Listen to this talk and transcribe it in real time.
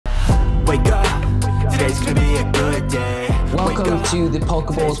Wake up, today's gonna be a good day. Welcome to the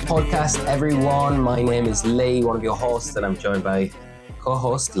Pokeballs Podcast, everyone. My name is Lee, one of your hosts, and I'm joined by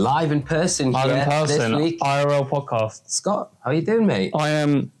co-host live in person here this week. IRL podcast. Scott, how you doing, mate? I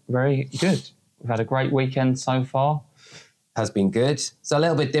am very good. We've had a great weekend so far. Has been good. It's a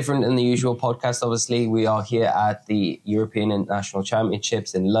little bit different than the usual podcast, obviously. We are here at the European International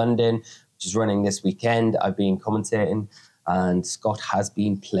Championships in London, which is running this weekend. I've been commentating and Scott has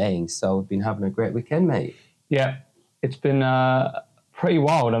been playing. So we've been having a great weekend, mate. Yeah, it's been pretty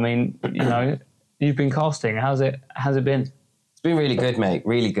wild. I mean, you know, you've been casting. How's it been? It's been really good, mate.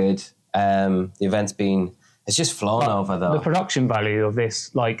 Really good. The event's been, it's just flown over though. The production value of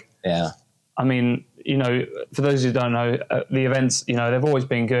this, like, yeah. I mean, you know, for those who don't know, the events, you know, they've always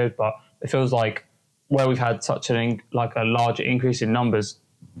been good, but it feels like where we've had such a larger increase in numbers,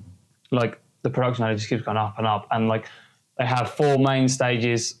 like the production value just keeps going up and up. And like they have 4 main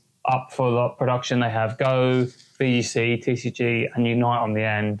stages up for the production. They have Go, VGC, TCG, and Unite on the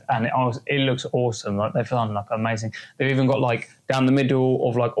end, and it looks awesome. Like they've done like amazing. They've even got like down the middle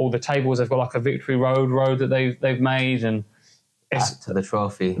of like all the tables, they've got like a Victory Road that they've made, and it's after the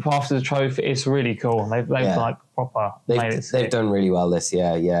trophy. After the trophy, it's really cool. They've like proper made it. They've done really well this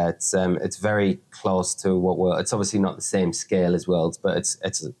year. Yeah, it's very close to what it's obviously not the same scale as Worlds, but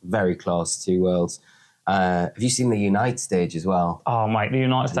it's very close to Worlds. Have you seen the Unite stage as well? Oh, mate, the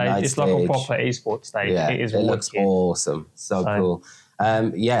Unite stage, it's like a proper esports stage. Yeah, it looks awesome. So cool.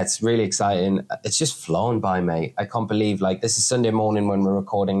 Yeah, it's really exciting. It's just flown by, mate. I can't believe, like, this is Sunday morning when we're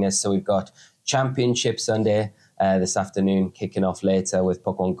recording this, so we've got Championship Sunday this afternoon, kicking off later with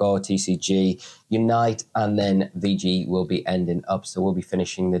Pokemon Go, TCG, Unite, and then VG will be ending up. So we'll be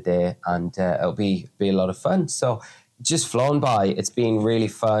finishing the day, and it'll be a lot of fun. So just flown by. It's been really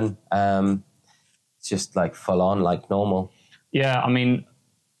fun. It's just like full on, like normal. Yeah, I mean,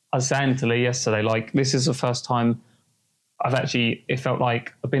 I was saying to Lee yesterday, like, this is the first time it felt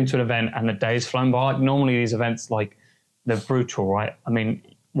like I've been to an event and the day's flown by. Like, normally these events, like, they're brutal, right? I mean,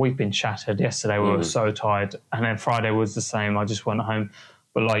 we've been shattered. Yesterday we were so tired, and then Friday was the same. I just went home.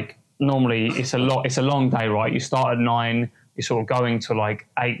 But like, normally it's a long day, right? You start at 9, you're sort of going to like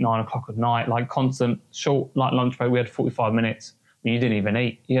 8, 9 o'clock at night, like constant short, like lunch break. We had 45 minutes. I mean, you didn't even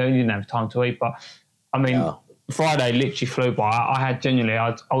eat. You know, you didn't have time to eat. But I mean, Friday literally flew by. I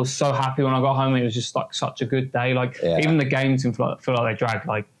was so happy when I got home. It was just like such a good day. Like even the games didn't feel like they dragged.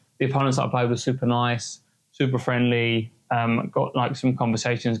 Like the opponents that I played were super nice, super friendly. Got like some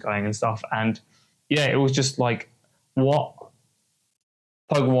conversations going and stuff. And yeah, it was just like what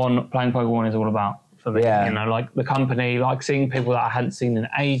playing Pokemon is all about for me. Yeah. You know, like the company, like seeing people that I hadn't seen in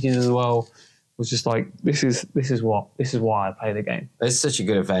ages as well. Was just like, this is why I play the game. It's such a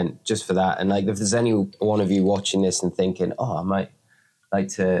good event just for that. And like, if there's any one of you watching this and thinking, oh, I might like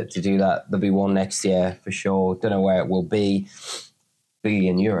to do that, there'll be one next year for sure. Don't know where it will be. Be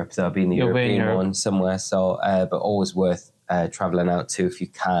in Europe, so I'll be in the European one somewhere. So, but always worth traveling out to if you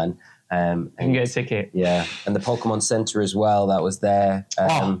can. You can get a ticket. Yeah, and the Pokemon Center as well. That was there.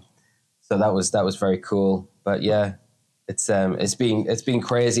 So that was very cool. But yeah. It's been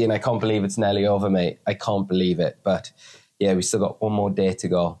crazy, and I can't believe it's nearly over, mate. I can't believe it. But yeah, we still got one more day to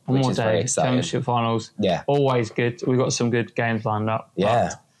go, which is very exciting. Championship finals. Yeah. Always good. We've got some good games lined up.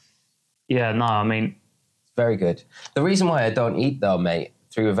 Yeah. Yeah, no, I mean, it's very good. The reason why I don't eat though, mate,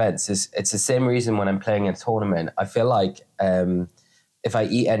 through events is it's the same reason when I'm playing a tournament. I feel like if I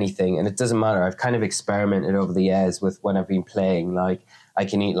eat anything, and it doesn't matter, I've kind of experimented over the years with when I've been playing, like I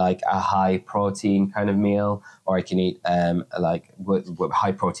can eat like a high protein kind of meal, or I can eat like with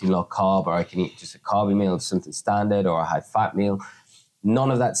high protein, low carb, or I can eat just a carby meal, something standard, or a high fat meal. None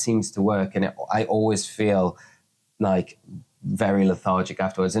of that seems to work, and I always feel like very lethargic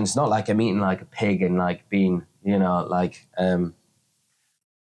afterwards. And it's not like I'm eating like a pig and like being, you know, like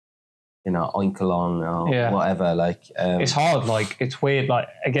oinkalong or whatever. Like it's hard. Like it's weird. Like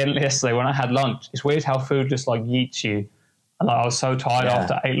again, yesterday when I had lunch, it's weird how food just like yeets you. And like I was so tired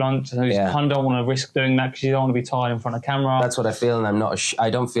after I ate lunch, and I just kind of don't want to risk doing that because you don't want to be tired in front of camera. That's what I feel, and I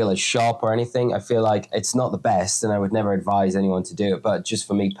don't feel as sharp or anything. I feel like it's not the best, and I would never advise anyone to do it. But just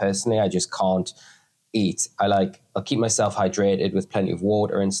for me personally, I just can't eat. I'll keep myself hydrated with plenty of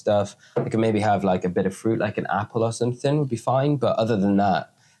water and stuff. I can maybe have like a bit of fruit, like an apple or something would be fine. But other than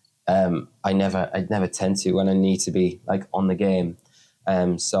that, I'd never tend to when I need to be like on the game.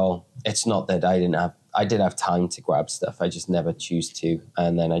 So it's not that I did have time to grab stuff. I just never choose to.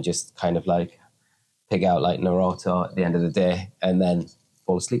 And then I just kind of like pig out like Naruto at the end of the day and then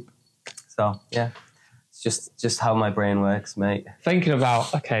fall asleep. So yeah, it's just how my brain works, mate. Thinking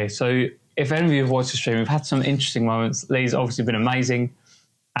about, okay, so if any of you have watched the stream, we've had some interesting moments. Lee's obviously been amazing.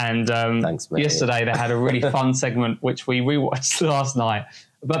 And Thanks, mate. yesterday they had a really fun segment which we rewatched last night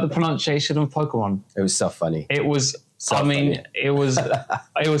about the pronunciation of Pokemon. It was so funny. It was. So I mean, funny. it was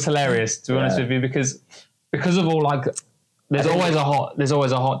hilarious, to be honest with you, because of all like. There's always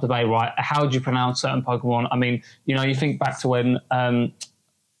a hot debate, right? How do you pronounce certain Pokemon? I mean, you think back to when the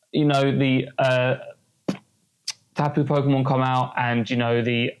Tapu Pokemon come out, and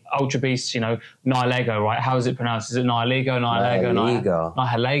the Ultra Beasts, Nihilego, right? How is it pronounced? Is it Nihilego,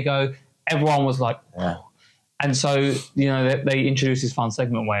 Nihilego? Everyone was like, yeah. And so, they introduced this fun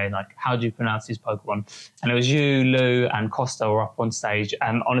segment where, like, how do you pronounce these Pokemon? And it was you, Lou, and Costa were up on stage.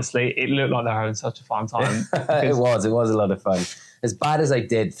 And honestly, it looked like they were having such a fun time. It was a lot of fun. As bad as I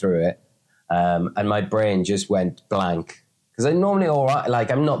did through it, and my brain just went blank. Because I'm normally all right. Like,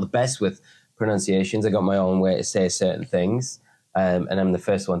 I'm not the best with pronunciations. I got my own way to say certain things. And I'm the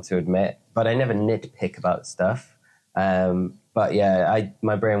first one to admit. But I never nitpick about stuff. But yeah,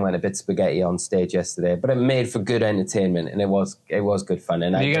 my brain went a bit spaghetti on stage yesterday, but it made for good entertainment, and it was good fun.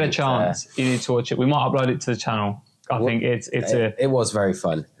 And if you get a chance, you need to watch it. We might upload it to the channel. I think it was very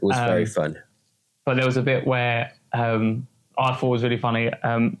fun. It was very fun. But there was a bit where I thought was really funny.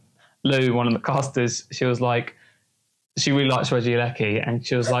 Lou, one of the casters, she was like, she really likes Regieleki, and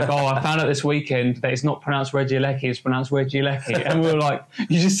she was like, "Oh, I found out this weekend that it's not pronounced Regieleki, it's pronounced Regieleki." And we were like,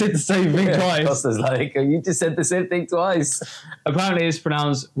 "You just said the same thing twice." Costa's like, "You just said the same thing twice." Apparently, it's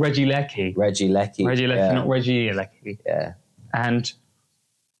pronounced Regieleki. Regieleki, not Regieleki. Yeah. And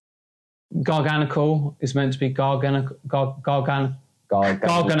Garganical is meant to be Garganacle.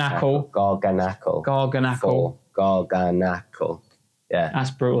 Yeah.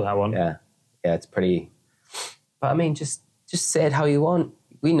 That's brutal, that one. Yeah, it's pretty. But I mean, just say it how you want.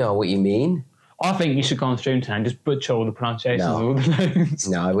 We know what you mean. I think you should go on stream tonight and just butcher all the pronunciations of all the names.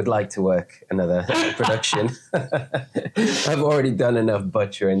 No, I would like to work another production. I've already done enough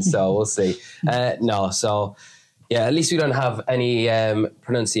butchering, so we'll see. At least we don't have any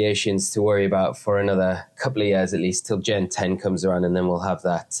pronunciations to worry about for another couple of years, at least, till Gen 10 comes around, and then we'll have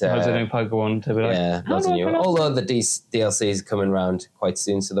that. Loads of new Pokemon to be like, yeah, loads of new. Although the DLC is coming around quite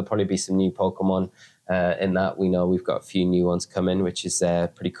soon, so there'll probably be some new Pokemon in that. We know we've got a few new ones coming, which is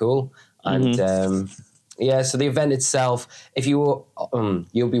pretty cool. And so the event itself, if you'll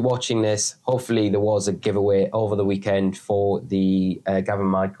be watching this, hopefully there was a giveaway over the weekend for the Gavin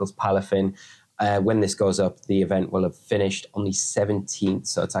Michaels Palafin. When this goes up, the event will have finished on the 17th,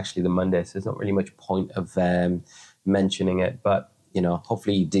 so it's actually the Monday, so there's not really much point of mentioning it, but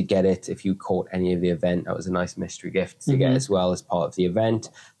hopefully you did get it. If you caught any of the event, that was a nice mystery gift to get as well as part of the event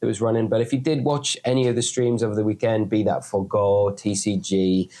that was running. But if you did watch any of the streams over the weekend, be that for Go,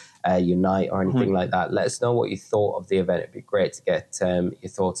 TCG, Unite, or anything like that, let us know what you thought of the event. It'd be great to get your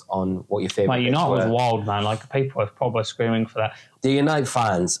thoughts on what your favourite bits Unite were. was wild, man. Like, people were probably screaming for that. The Unite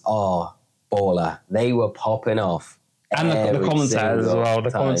fans are baller. They were popping off. And the commentators as well.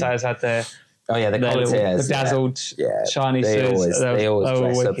 The commentators had their... Oh yeah, the commentators, bedazzled, shiny suits. They always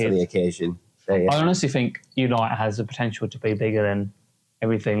dress up for the occasion. I honestly think Unite has the potential to be bigger than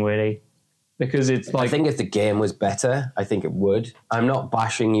everything, really, because it's like. I think if the game was better, I think it would. I'm not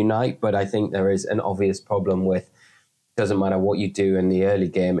bashing Unite, but I think there is an obvious problem with. Doesn't matter what you do in the early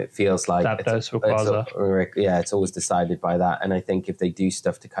game, it feels like it's always decided by that. And I think if they do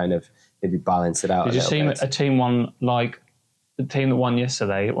stuff to kind of maybe balance it out. Did you see a team won like? The team that won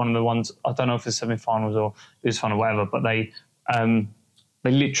yesterday, one of the ones, I don't know if it's semi-finals or this final or whatever, but they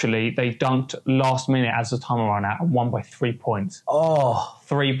dunked last minute as the timer ran out and won by 3 points. Oh,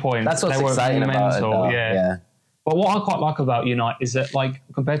 3 points. That's what's exciting about it, though. Yeah. But what I quite like about Unite is that, like,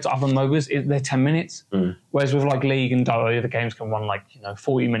 compared to other MOBAs, they're 10 minutes. Whereas with, like, League and Dota, the games can run, like,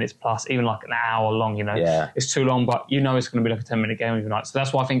 40 minutes plus, even, like, an hour long, Yeah. It's too long, but it's going to be, like, a 10-minute game with Unite. So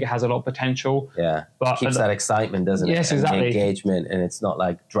that's why I think it has a lot of potential. Yeah. But it keeps that excitement, doesn't it? Yes, exactly. And the engagement, and it's not,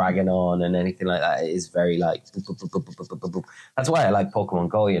 like, dragging on and anything like that. It is very, like... That's why I like Pokemon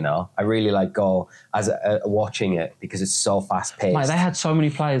Go, I really like Go as watching it because it's so fast-paced. Mate, they had so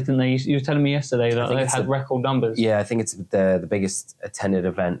many players, didn't they? You were telling me yesterday that they had record numbers. Yeah, I think it's the biggest attended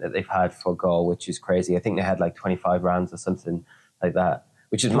event that they've had for Go, which is crazy. I think they had like 25 rounds or something like that,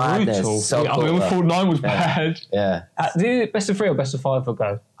 which is madness. So I mean, we thought 9 was bad. Yeah. Best of 3 or best of 5 for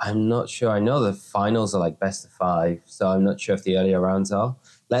Go? I'm not sure. I know the finals are like best of 5, so I'm not sure if the earlier rounds are.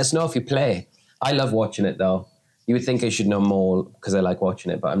 Let us know if you play. I love watching it though. You would think I should know more because I like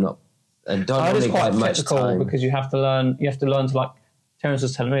watching it, but I'm not. I don't really get much time because you have to learn. You have to learn to, like, Terence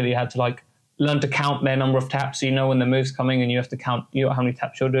was telling me, you had to, like, learn to count their number of taps, so you know when the move's coming, and you have to count how many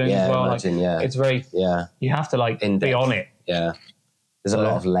taps you're doing as well. Imagine, it's very you have to, like, be on it. Yeah, there's a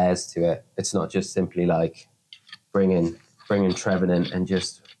lot of layers to it. It's not just simply like bringing Trevor in and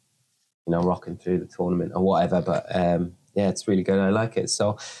just rocking through the tournament or whatever. But yeah, it's really good. I like it.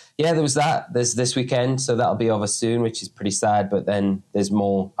 So yeah, there was that. There's this weekend, so that'll be over soon, which is pretty sad. But then there's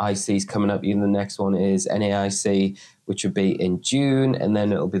more ICs coming up. Even the next one is NAIC, which would be in June, and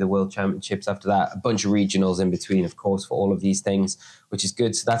then it'll be the World Championships after that. A bunch of regionals in between, of course, for all of these things, which is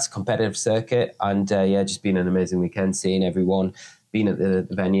good. So that's a competitive circuit, and yeah, just been an amazing weekend, seeing everyone, being at the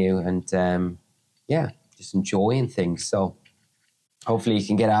venue, and yeah, just enjoying things. So hopefully you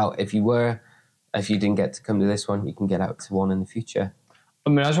can get out if you didn't get to come to this one, you can get out to one in the future. I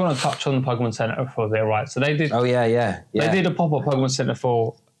mean, I just want to touch on the Pokemon Center for a bit, right? So they did. Oh yeah. They did a pop-up Pokemon Center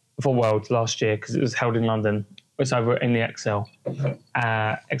for Worlds last year because it was held in London. It's over in the XL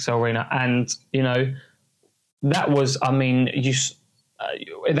Arena, and that was. I mean,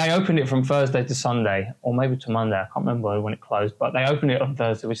 they opened it from Thursday to Sunday, or maybe to Monday. I can't remember when it closed, but they opened it on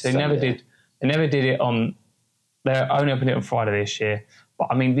Thursday, which they never did. They never did it on. They only opened it on Friday this year. But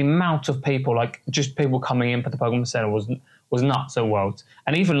I mean, the amount of people, like just people coming in for the Pokemon Center was nuts at Worlds.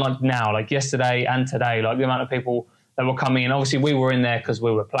 And even like now, like yesterday and today, like the amount of people that were coming in. Obviously, we were in there because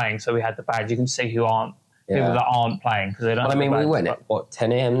we were playing, so we had the badge. You can see people that aren't playing because they don't. Well, I mean, we went at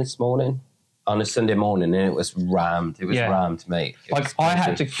 10 a.m. this morning on a Sunday morning, and it was rammed. It was rammed, mate. Like I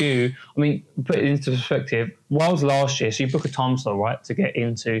had to queue. I mean, put it into perspective. Worlds last year, so you book a time slot, right, to get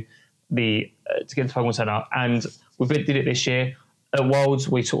into the Pokemon Center, and we did it this year. At Worlds,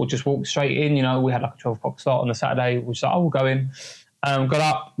 we sort of just walked straight in. We had like a 12 o'clock slot on the Saturday. We said, we'll go in. Got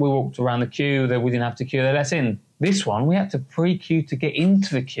up, we walked around the queue. We didn't have to queue. They let us in. This one, we had to pre-queue to get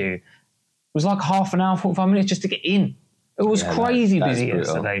into the queue. It was like half an hour, 45 minutes just to get in. It was crazy busy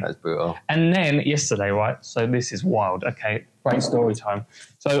yesterday. That's brutal. And then yesterday, right, so this is wild. Okay, great story time.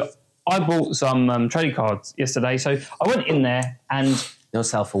 So I bought some trading cards yesterday. So I went in there and... No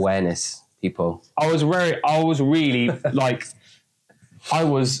self-awareness, people. I was really like... I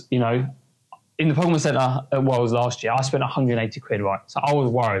was, in the Pokemon Center at Worlds last year, I spent 180 quid, right? So I was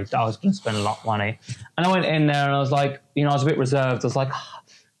worried that I was going to spend a lot of money. And I went in there and I was like, I was a bit reserved. I was like,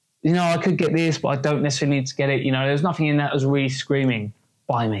 I could get this, but I don't necessarily need to get it. There was nothing in there that was really screaming,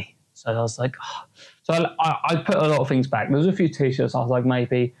 buy me. So I was like, So I put a lot of things back. There was a few T-shirts. I was like,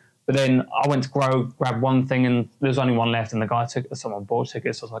 maybe. But then I went to grab one thing and there was only one left and the guy someone bought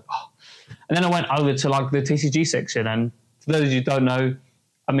tickets. So I was like, And then I went over to like the TCG section, and for those of you who don't know,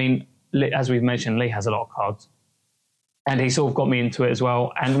 I mean, as we've mentioned, Lee has a lot of cards. And he sort of got me into it as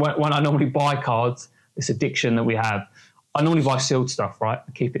well. And when I normally buy cards, this addiction that we have, I normally buy sealed stuff, right?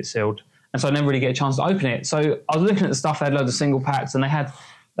 I keep it sealed. And so I never really get a chance to open it. So I was looking at the stuff, they had loads of single packs, and they had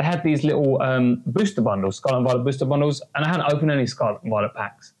these little booster bundles, Scarlet and Violet booster bundles, and I hadn't opened any Scarlet and Violet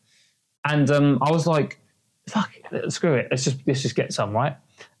packs. And I was like, fuck it, screw it, let's just get some, right?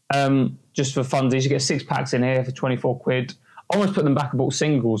 Just for funsies, you get 6 packs in here for 24 quid. I almost put them back and bought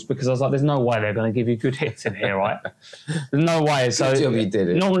singles because I was like, there's no way they're going to give you good hits in here, right? There's no way. So good job you did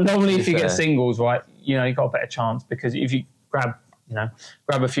it. Normally if you get singles, right, you got a better chance because if you grab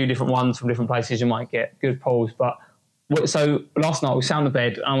a few different ones from different places, you might get good pulls. But so last night we sat on the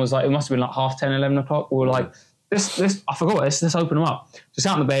bed and I was like, it must have been like 10:30, 11 o'clock. We were like, I forgot, let's open them up. So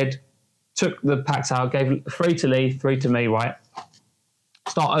sat on the bed, took the packs out, gave 3 to Lee, 3 to me, right?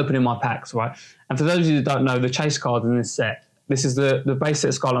 Start opening my packs, right? And for those of you that don't know, the chase cards in this set, this is the base set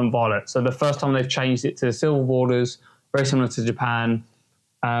of Scarlet and Violet. So the first time they've changed it to silver borders, very similar to Japan,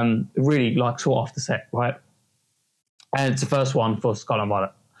 really like sought after set, right? And it's the first one for Scarlet and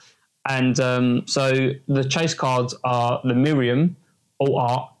Violet. And so the chase cards are the Miriam alt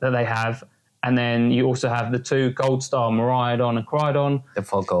art that they have, and then you also have the 2 Gold Star Miraidon and Koraidon. The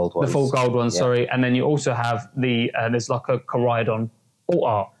full gold ones. The full gold ones, sorry. And then you also have there's like a Koraidon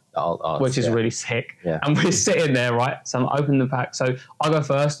alt art, which is really sick. Yeah. And we're sitting there, right? So I'm opening the pack. So I go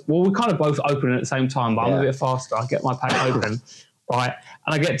first. Well, we kind of both open it at the same time, but I'm a bit faster. I get my pack open, right?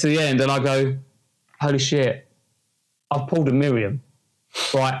 And I get to the end and I go, holy shit, I've pulled a Miriam,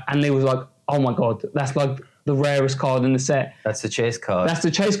 right? And Lee was like, oh my God, that's like the rarest card in the set. That's the chase card. That's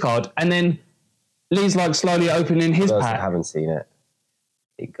the chase card. And then Lee's like slowly opening his pack. I haven't seen it.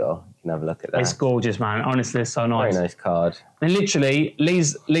 There you go. You can have a look at that. It's gorgeous, man. Honestly, it's so nice. Very nice card. And literally,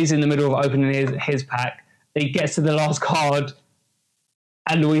 Lee's in the middle of opening his pack. He gets to the last card,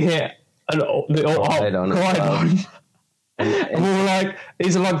 and we hit Koraidon. And we were like,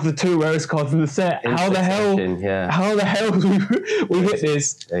 these are like the 2 rarest cards in the set. How the hell we hit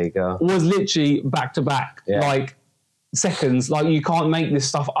this? There you go. Was literally back to back, like seconds. Like you can't make this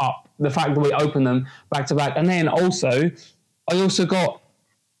stuff up. The fact that we open them back to back. And then also, I also got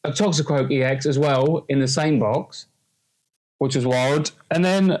a Toxicroak EX as well in the same box, which was wild. And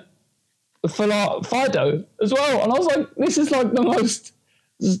then for like Fido as well. And I was like, this is like the most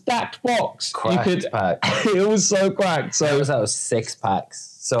stacked box. Cracked pack. It was so cracked. So that was 6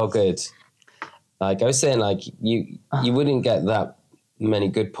 packs. So good. Like I was saying, like you wouldn't get that many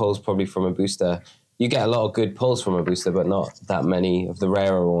good pulls probably from a booster. You get a lot of good pulls from a booster, but not that many of the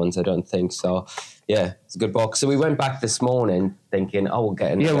rarer ones, I don't think. So, yeah, it's a good box. So we went back this morning thinking, oh, we'll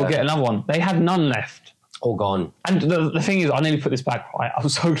get another. Yeah, we'll get another one. They had none left. All gone. And the thing is, I nearly put this back right. I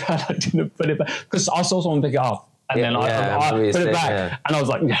was so glad I didn't put it back because I saw someone pick it up. And then I put it back, and I was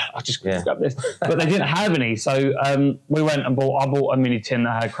like, I'll just grab this. But they didn't have any. So we went and I bought a mini tin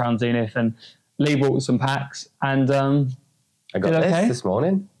that had Crown Zenith, and Lee bought some packs. And I got this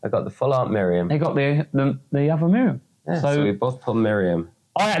morning. I got the full art Miriam. They got the other Miriam. Yeah, so we both put Miriam.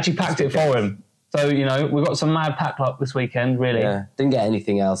 I actually packed it for him. So, you know, we got some mad pack luck this weekend, really. Yeah, didn't get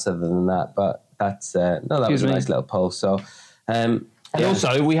anything else other than that, but that's, that was a nice little pull. So, and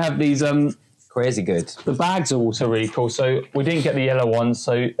also we have these, crazy good. The bags are also really cool. So we didn't get the yellow ones.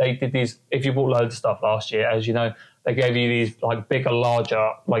 So they did these, if you bought loads of stuff last year, as you know, they gave you these like bigger,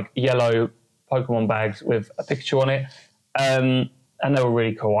 larger, like yellow Pokemon bags with a Pikachu on it. And they were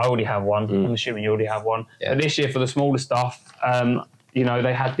really cool. I already have one. I'm assuming you already have one. Yeah. But this year for the smaller stuff, you know,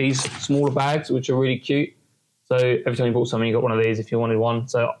 they had these smaller bags, which are really cute. So every time you bought something, you got one of these if you wanted one.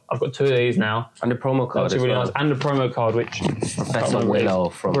 So I've got 2 of these now. And a promo card That's really nice. And a promo card, which Professor Willow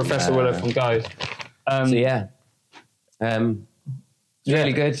from Go.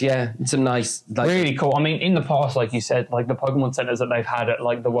 Really good, yeah. It's a nice... Like, really cool. I mean, in the past, like you said, like the Pokemon centers that they've had at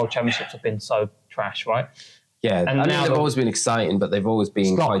like the World Championships have been so trash, right? Yeah, and now they've always been exciting, but they've always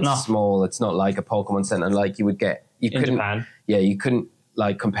been quite small. It's not like a Pokemon center like you would get... in Japan. Yeah, you couldn't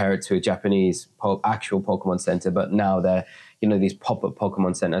like compare it to a Japanese actual Pokemon center, but now they're, you know, these pop-up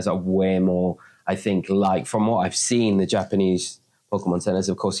Pokemon centers are way more, I think, like from what I've seen, the Japanese Pokemon centers,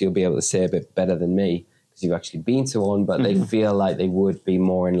 of course, you'll be able to say a bit better than me because you've actually been to one, but they feel like they would be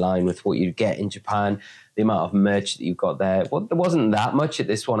more in line with what you'd get in Japan. The amount of merch that you've got there. Well, there wasn't that much at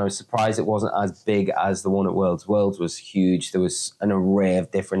this one. I was surprised it wasn't as big as the one at Worlds. Worlds was huge. There was an array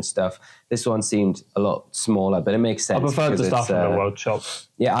of different stuff. This one seemed a lot smaller, but it makes sense. I preferred the stuff in the World Shop.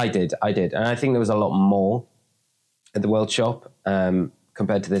 Yeah, I did. And I think there was a lot more at the World Shop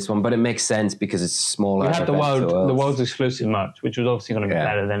compared to this one, but it makes sense because it's smaller. We had the World's exclusive merch, which was obviously going to be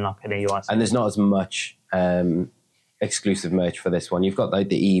better than like an EUIC. And there's not as much exclusive merch for this one. You've got like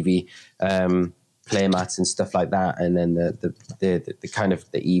the Eevee play mats and stuff like that, and then the kind of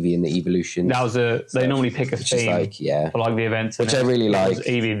the Eevee and the Evolution. That was they normally pick a theme for like the events, which I really like.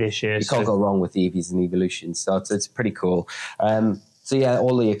 Eevee this year, you can't go wrong with Eevees and Evolutions, so it's pretty cool. So yeah,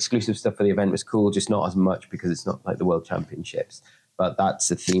 all the exclusive stuff for the event was cool, just not as much because it's not like the World Championships. But that's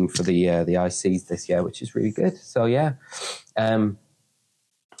the theme for the ICs this year, which is really good. So yeah.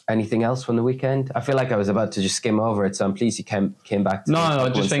 Anything else from the weekend? I feel like I was about to just skim over it, so I'm pleased you came back to I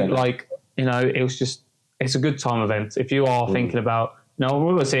just think like, you know, it's a good time event. If you are thinking about, you know,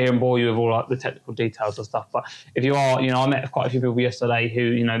 we're going to sit here and bore you with all like the technical details and stuff, but if you are, you know, I met quite a few people yesterday who,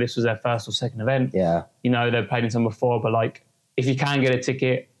 you know, this was their first or second event. Yeah. You know, they've played in some before, but like, if you can get a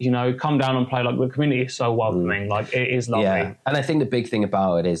ticket, you know, come down and play. Like the community is so welcoming. Like it is lovely. Yeah, and I think the big thing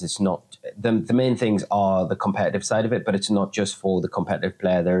about it is it's not the main things are the competitive side of it, but it's not just for the competitive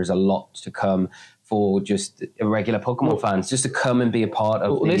player. There is a lot to come for just regular Pokemon fans, just to come and be a part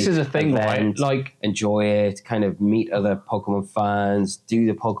of this is a thing, event, right? Like enjoy it, kind of meet other Pokemon fans, do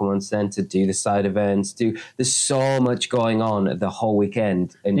the Pokemon Center, do the side events, there's so much going on the whole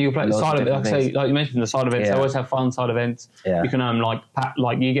weekend. And you play the side events, like you mentioned, the side events, they always have fun side events. Yeah. You can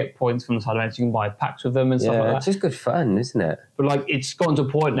like you get points from the side events, you can buy packs with them and stuff like that. It's just good fun, isn't it? But like it's gotten to a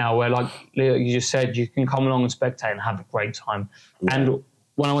point now where like you just said, you can come along and spectate and have a great time. Yeah. And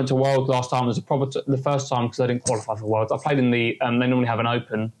when I went to Worlds last time, it was the first time because I didn't qualify for Worlds. I played in the, they normally have an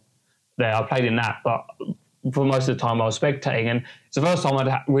open there. I played in that, but for most of the time I was spectating, and it's the first time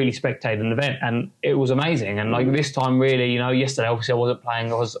I'd really spectated an event, and it was amazing. And like this time, really, you know, yesterday obviously I wasn't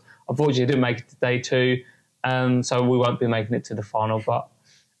playing. Unfortunately, I didn't make it to day 2, so we won't be making it to the final. But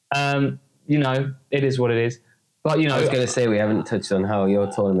you know, it is what it is. But you know, I was going to say we haven't touched on how your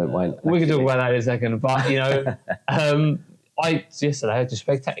tournament went. We can talk about that in a second. But you know. Yesterday I just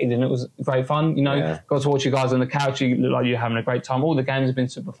spectated and it was great fun. You know, got to watch you guys on the couch. You look like you're having a great time. All the games have been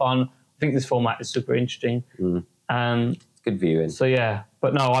super fun. I think this format is super interesting. It's good viewing. So yeah,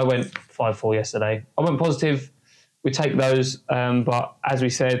 but no, I went 5-4 yesterday. I went positive. We take those, but as we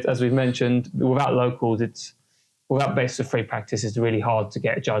said, as we've mentioned, without locals, without best of 3 practice, it's really hard to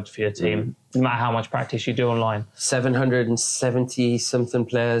get a judge for your team, no matter how much practice you do online. 770 something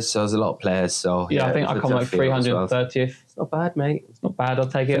players, so there's a lot of players. So yeah, I think I come like 330th. It's not bad, mate. It's not bad. I'll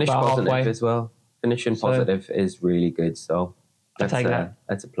take it Finish about positive halfway as well. Finishing positive is really good. So I'll take that.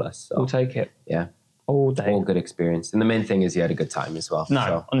 That's a plus. So. We'll take it. Yeah. All day. All good experience. And the main thing is you had a good time as well. No,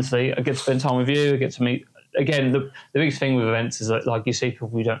 so. honestly, I get to spend time with you. I get to meet. Again, the biggest thing with events is that, like, you see people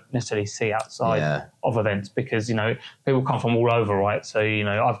you don't necessarily see outside of events because, you know, people come from all over, right? So, you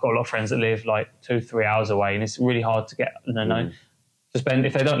know, I've got a lot of friends that live like 2-3 hours away, and it's really hard to get, to spend,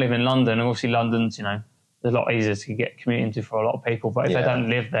 if they don't live in London, and obviously London's, you know, a lot easier to get commute into for a lot of people, but if they don't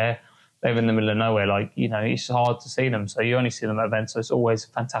live there, they live in the middle of nowhere, like, you know, it's hard to see them. So you only see them at events, so it's always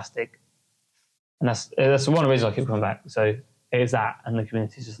fantastic. And that's one of the reasons I keep coming back. So it is that, and the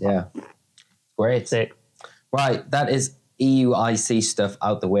community's just like, great. Sick. Right, that is EUIC stuff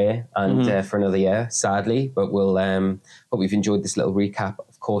out the way, and for another year, sadly. But we'll hope you've enjoyed this little recap,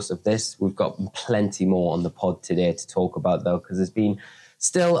 of course, of this. We've got plenty more on the pod today to talk about, though, because there's been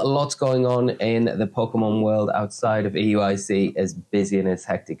still a lot going on in the Pokemon world outside of EUIC, as busy and as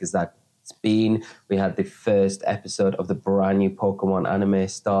hectic as that's been. We had the first episode of the brand new Pokemon anime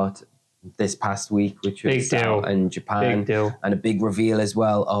start this past week, which was out in Japan, and a big reveal as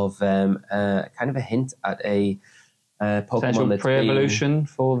well of kind of a hint at a Pokemon that's pre-evolution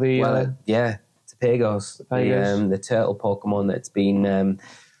for the Topagos, the turtle Pokemon that's been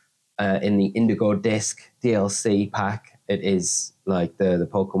in the Indigo Disc DLC pack. It is like the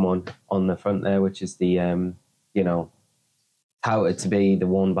Pokemon on the front there, which is the touted to be the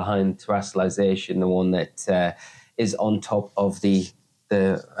one behind terrestrialization, the one that is on top of the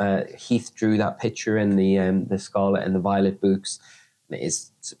Heath drew that picture in the Scarlet and the Violet books. And it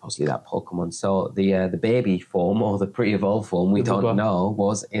is supposedly that Pokemon. So the baby form, or the pre-evolved form, we don't know,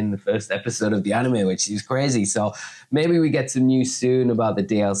 was in the first episode of the anime, which is crazy. So maybe we get some news soon about the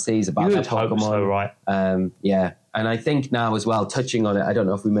DLCs about that Pokemon. So, right? And I think now as well, touching on it, I don't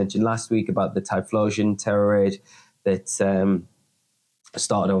know if we mentioned last week about the Typhlosion Tera Raid that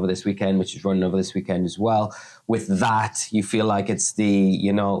started over this weekend, which is running over this weekend as well. With that, you feel like it's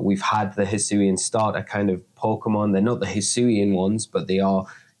we've had the Hisuian starter kind of Pokemon. They're not the Hisuian ones, but they are,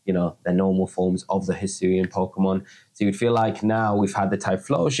 they're normal forms of the Hisuian Pokemon. So you'd feel like now we've had the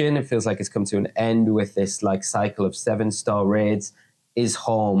Typhlosion. It feels like it's come to an end with this like cycle of 7-star raids. Is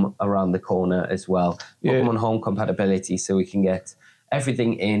home around the corner as well. Pokemon Home compatibility, so we can get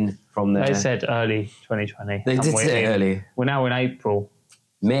everything in from there. They said early 2020. They did say early. We're now in April.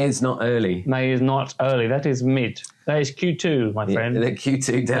 May is not early. May is not early. That is mid. That is Q2, my friend. The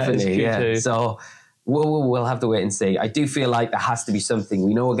Q2, definitely. Q2. Yeah. So we'll have to wait and see. I do feel like there has to be something.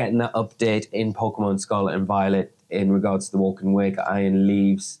 We know we're getting that update in Pokemon Scarlet and Violet in regards to the Walking Wake Iron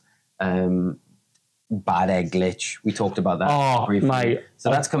Leaves bad egg glitch. We talked about that briefly. Mate. So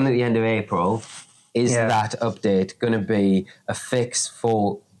that's coming at the end of April. Is that update going to be a fix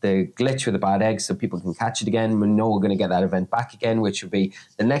for the glitch with the bad eggs so people can catch it again? We know we're going to get that event back again, which will be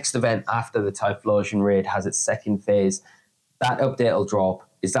the next event after the Typhlosion Raid has its second phase. That update will drop.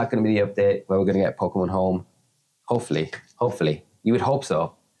 Is that going to be the update where we're going to get Pokemon Home? Hopefully. You would hope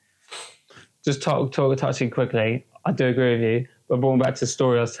so. Just touching quickly, I do agree with you, but going back to the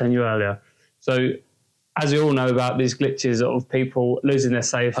story I was telling you earlier. So, as you all know about these glitches of people losing their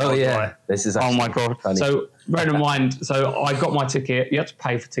save. Right? This is my God. Funny. So, bear in mind, so I got my ticket. You have to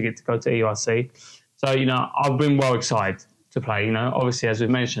pay for ticket to go to EUIC. So, I've been well excited to play, obviously, as we've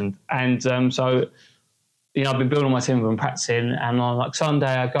mentioned. And so, I've been building my team, I've been practicing, and on like Sunday,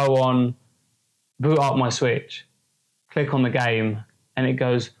 I go on, boot up my Switch, click on the game, and it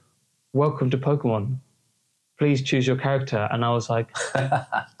goes, "Welcome to Pokemon. Please choose your character." And I was like...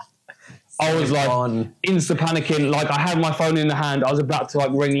 I was like insta panicking. Like I had my phone in the hand. I was about to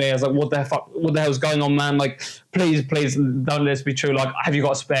like ring Lee. I was like, "What the hell's going on, man? Like, please, don't let this be true. Like, have you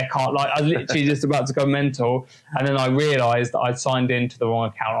got a spare card?" Like, I was literally just about to go mental. And then I realised that I'd signed into the wrong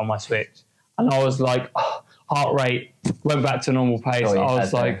account on my Switch, and I was like, heart rate went back to normal pace. I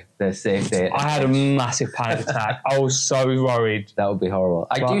was like, the safe date. I had a massive panic attack. I was so worried. That would be horrible.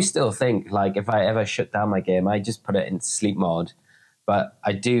 I do still think like if I ever shut down my game, I just put it in sleep mode. But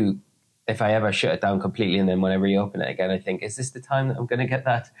I do. If I ever shut it down completely and then when I reopen it again, I think, is this the time that I'm going to get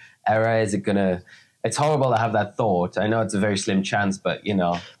that error? Is it going to... It's horrible to have that thought. I know it's a very slim chance, but, You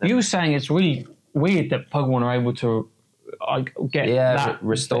were saying it's really weird that Pokemon are able to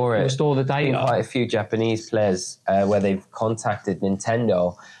restore the data. Quite a few Japanese players where they've contacted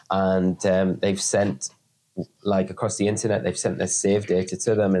Nintendo and they've sent, like across the internet, they've sent their save data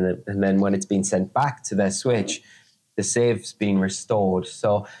to them and then when it's been sent back to their Switch, the save's been restored.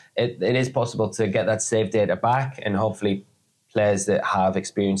 So it is possible to get that save data back and hopefully players that have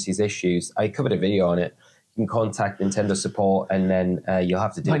experienced these issues. I covered a video on it. You can contact Nintendo support and then you'll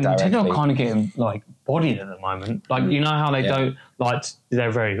have to do it directly. Nintendo are kind of getting like bodied at the moment. Like, you know how they don't, like, they're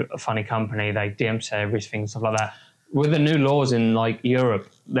a very funny company. They DMCA everything, stuff like that. with the new laws in like Europe,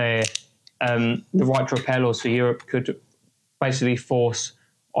 the right to repair laws for Europe could basically force,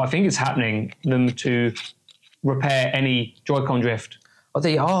 I think it's happening, them to repair any Joy-Con drift. Oh,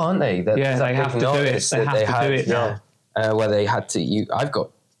 they are, aren't they? They have to do it. They have to do it now. Where they had to. I've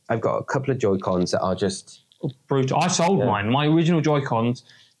got a couple of Joy-Cons that are just brutal. I sold mine. My original Joy-Cons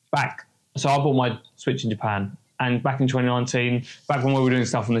back. So I bought my Switch in Japan, and back in 2019, back when we were doing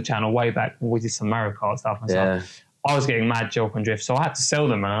stuff on the channel, way back when we did some Mario Kart stuff and stuff, I was getting mad Joy-Con drift, so I had to sell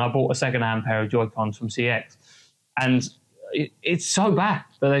them, and I bought a second-hand pair of Joy-Cons from CX, and it's so bad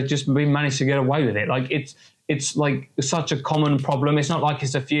that they've just managed to get away with it. Like it's like such a common problem. It's not like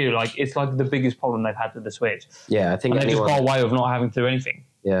it's a few. Like it's like the biggest problem they've had with the Switch. Yeah, I think they just got away with not having to do anything.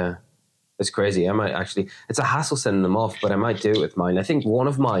 Yeah, it's crazy. I might actually. It's a hassle sending them off, but I might do it with mine. I think one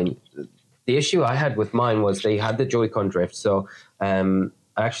of mine. The issue I had with mine was they had the Joy-Con drift, so I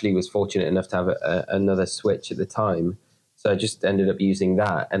actually was fortunate enough to have another Switch at the time. So I just ended up using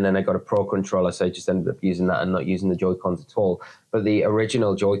that. And then I got a Pro controller, so I just ended up using that and not using the Joy-Cons at all. But the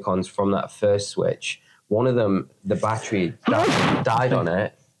original Joy-Cons from that first Switch, one of them, the battery died on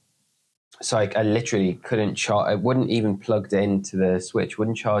it. So I literally couldn't charge. It wouldn't even plugged into the Switch,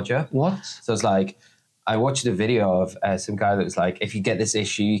 wouldn't charge up. What? So it's like, I watched a video of some guy that was like, if you get this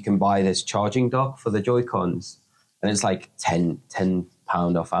issue, you can buy this charging dock for the Joy-Cons. And it's like £10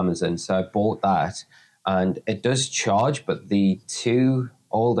 off Amazon. So I bought that. And it does charge, but the two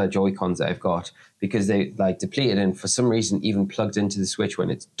older Joy-Cons that I've got, because they like depleted and for some reason even plugged into the Switch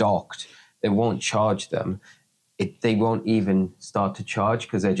when it's docked, they won't charge them. They won't even start to charge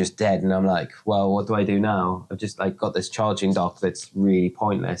because they're just dead. And I'm like, well, what do I do now? I've just like got this charging dock that's really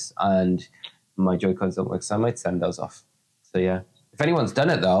pointless and my Joy-Cons don't work, so I might send those off. So yeah. If anyone's done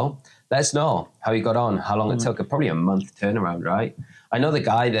it though, let us know how you got on, how long it took. Probably a month turnaround, right? I know the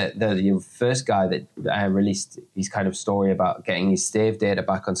guy the first guy that released his kind of story about getting his save data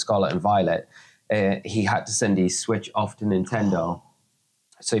back on Scarlet and Violet. He had to send his Switch off to Nintendo.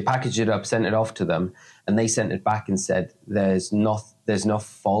 So he packaged it up, sent it off to them, and they sent it back and said there's no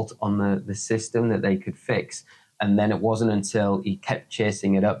fault on the system that they could fix. And then it wasn't until he kept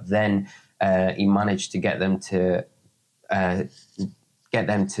chasing it up, then he managed to get them to.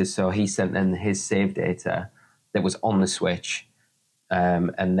 So he sent them his save data that was on the Switch,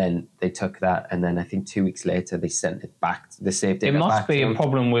 and then they took that, and then I think 2 weeks later they sent it back. The save data. It must be a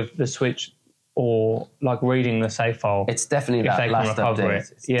problem with the Switch or like reading the save file. It's definitely that last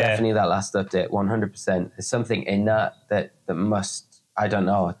update. It's definitely that last update. 100%. There's something in that must. I don't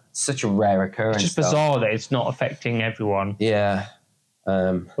know. It's such a rare occurrence. It's just bizarre that it's not affecting everyone. Yeah.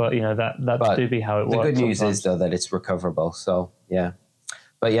 But you know that do be how it works. The good news is though that it's recoverable. So yeah,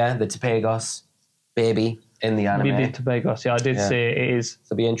 but yeah, the Topagos baby in the anime. The Topagos, yeah, I did see it. It is.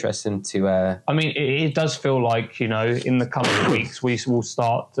 It'll be interesting to. I mean, it does feel like in the coming weeks we will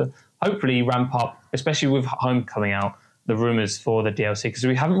start to hopefully ramp up, especially with Home coming out, the rumours for the DLC because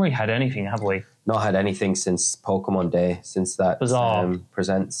we haven't really had anything, have we? Not had anything since Pokemon Day, since that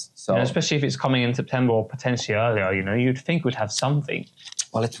presents. So especially if it's coming in September or potentially earlier, you'd think we'd have something.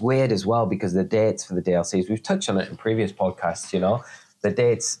 Well, it's weird as well because the dates for the DLCs, we've touched on it in previous podcasts, the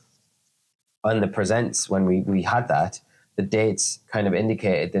dates on the presents when we had that, the dates kind of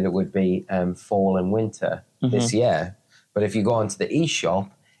indicated that it would be fall and winter this year. But if you go onto the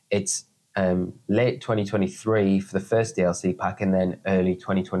eShop, it's late 2023 for the first DLC pack and then early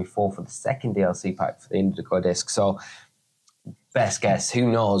 2024 for the second DLC pack for the Indigo disc. So best guess, who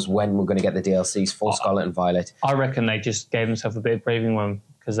knows when we're going to get the DLCs for Scarlet and Violet. I reckon they just gave themselves a bit of breathing room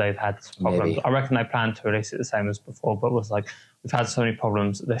because they've had problems. Maybe. I reckon they planned to release it the same as before, but was like, we've had so many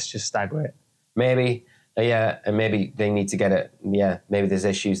problems, let's just stagger it. Maybe. Yeah, and maybe they need to get it. Yeah, maybe there's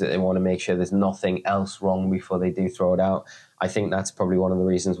issues that they want to make sure there's nothing else wrong before they do throw it out. I think that's probably one of the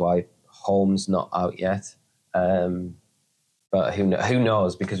reasons why Home's not out yet. But who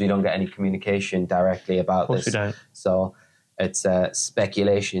knows, because we don't get any communication directly about this. Of course we don't. So it's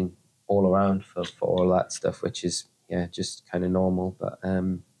speculation all around for all that stuff, which is, just kind of normal. But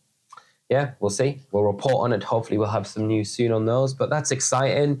we'll see. We'll report on it. Hopefully we'll have some news soon on those. But that's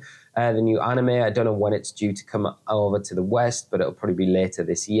exciting. The new anime, I don't know when it's due to come over to the West, but it'll probably be later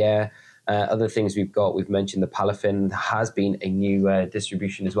this year. Other things we've mentioned the Palafin. There has been a new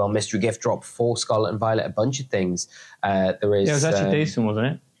distribution as well. Mystery gift drop for Scarlet and Violet, a bunch of things. There is. Yeah, it was actually decent, wasn't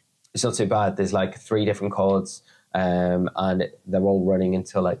it? It's not too bad. There's like 3 different codes, and they're all running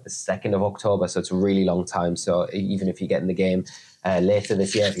until like the 2nd of October. So it's a really long time. So even if you get in the game later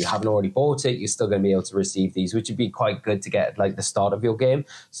this year, if you haven't already bought it, you're still going to be able to receive these, which would be quite good to get like the start of your game.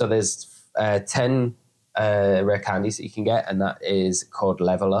 So there's 10 rare candies that you can get, and that is called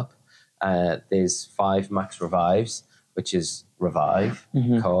Level Up. there's 5 max revives, which is revive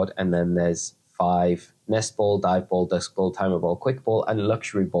card, and then there's 5 nest ball, dive ball, dusk ball, timer ball, quick ball, and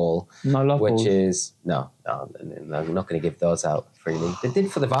luxury ball. No love which balls. is no, I'm not going to give those out freely. They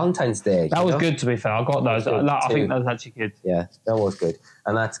did for the Valentine's Day. That was good, to be fair. I got those. I think that was actually good. Yeah, that was good,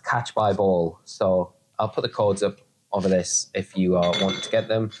 and that's catch by ball. So I'll put the codes up over this if you want to get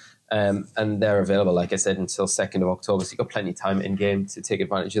them. And they're available, like I said, until 2nd of October. So you've got plenty of time in game to take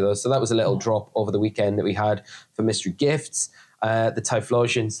advantage of those. So that was a little drop over the weekend that we had for mystery gifts. The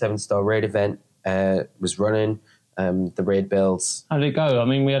Typhlosion 7-star raid event was running. The raid builds. How did it go? I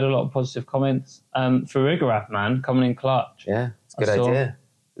mean, we had a lot of positive comments. For Rigoraph, man, coming in clutch. Yeah, it's a good idea.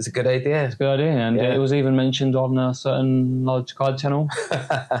 It's a good idea. It's a good idea. And it was even mentioned on a certain large card channel.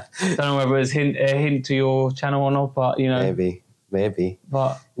 Don't know whether it's a hint to your channel or not, but, you know. Maybe,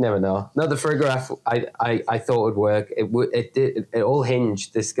 but you never know. No, the Frigoraph, I thought would work. It all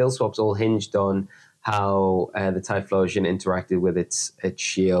hinged. The skill swaps all hinged on how the Typhlosion interacted with its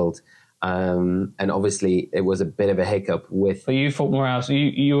shield, and obviously it was a bit of a hiccup with. But you thought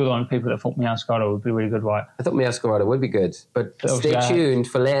you were the one people that thought Meowscarada would be really good, right? I thought Meowscarada would be good, but stay tuned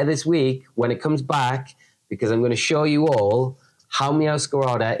for later this week when it comes back, because I'm going to show you all how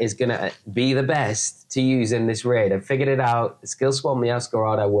Meowscarada is going to be the best to use in this raid. I've figured it out. The skill swap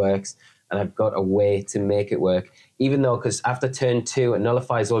Meowscarada works, and I've got a way to make it work. Even though, because after turn 2, it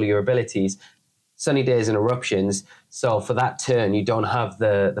nullifies all your abilities, Sunny Days and Eruptions, so for that turn, you don't have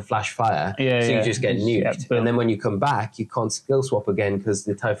the flash fire, so you just get nuked. And then when you come back, you can't skill swap again because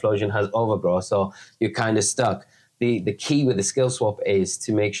the Typhlosion has Overgrowth, so you're kind of stuck. The key with the skill swap is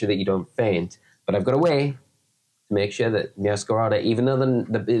to make sure that you don't faint. But I've got a way make sure that Meowscarada, even though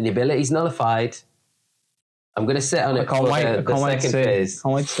the ability is nullified, I'm going to sit on it for the second phase.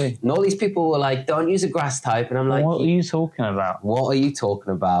 Can't wait to see. And all these people were like, don't use a grass type. And I'm like, what are you talking about? What are you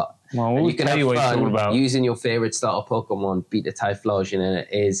talking about? Well, and you can have fun using your favorite starter Pokemon, beat the Typhlosion, and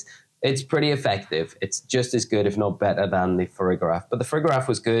it's pretty effective. It's just as good, if not better, than the Farigiraf. But the Farigiraf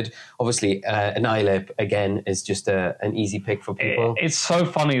was good. Obviously, Annihilate, again, is just an easy pick for people. It's so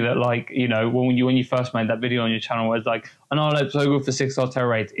funny that, like, you know, when you first made that video on your channel where it's like, Annihilate's so good for 6-star Tera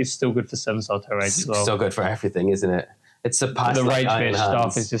Raid, it's still good for 7-star Tera Raid as well. So good for everything, isn't it? It's surpassed the like Rage Fish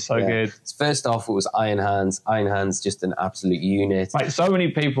stuff is just so good. First off, it was Iron Hands. Iron Hands, just an absolute unit. Like, so many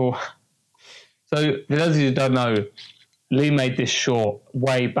people... So, for those of you who don't know, Lee made this short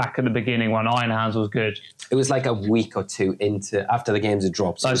way back at the beginning when Iron Hands was good. It was like a week or two after the games had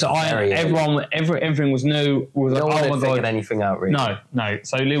dropped. So everything was new. No one had figured anything out, really. No.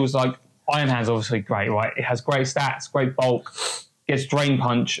 So Lee was like, Iron Hand's obviously great, right? It has great stats, great bulk, gets Drain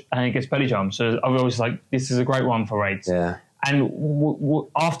Punch, and it gets Belly Jump. So I was like, this is a great one for raids. Yeah. And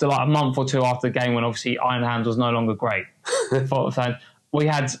after like a month or two after the game, when obviously Iron Hands was no longer great for fans, we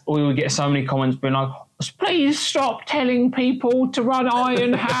would get so many comments being like, please stop telling people to run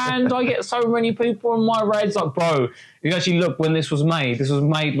Iron Hand. I get so many people in my raids. Like, bro, you actually look when this was made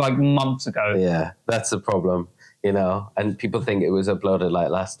like months ago. Yeah, that's the problem, you know. And people think it was uploaded like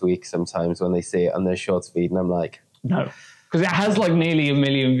last week sometimes when they see it on their shorts feed. And I'm like, no, because it has like nearly 1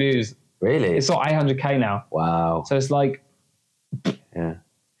 million views. Really? It's like 800K now. Wow. So it's like, yeah.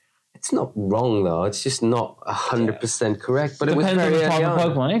 It's not wrong though. It's just not 100% correct. But it was depends very on the type early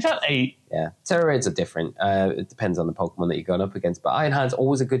of on. Pokemon. Exactly. Yeah, Tera Raids are different. It depends on the Pokemon that you're going up against. But Iron Hand's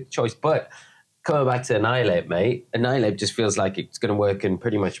always a good choice. But coming back to Annihilate, mate, Annihilate just feels like it's going to work in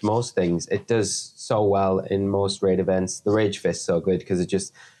pretty much most things. It does so well in most raid events. The Rage Fist's so good because it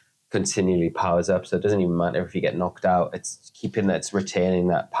just continually powers up. So it doesn't even matter if you get knocked out. It's retaining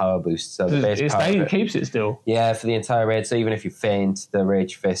that power boost. So the base power keeps it still. Yeah, for the entire raid. So even if you faint, the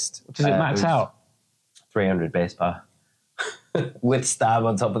Rage Fist does it max out? 300 base power. With stab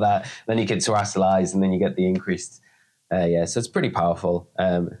on top of that, then you can terrestrialize, and then you get the increased. So it's pretty powerful.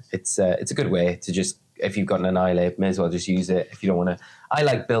 It's a good way to just, if you've got an Annihilate, may as well just use it. If you don't want to, I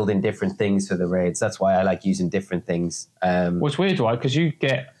like building different things for the raids. That's why I like using different things. What's weird, right? Because you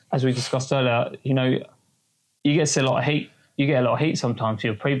get, as we discussed earlier, you know, you get a lot of heat. You get a lot of heat sometimes to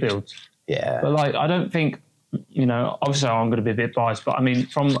your pre-builds. Yeah. But like, I don't think, you know, obviously I'm going to be a bit biased, but I mean,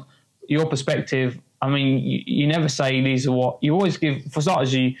 from your perspective, I mean, you never say these are what you always give for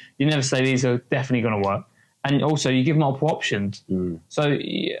starters. You never say these are definitely going to work, and also you give multiple options. So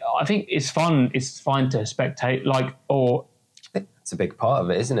I think it's fun. It's fine to spectate, like, or it's a big part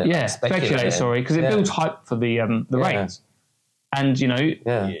of it, isn't it? Yeah, speculate. Sorry, because it builds hype for the raids, and you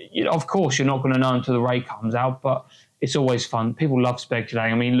know, of course, you're not going to know until the raid comes out, but it's always fun. People love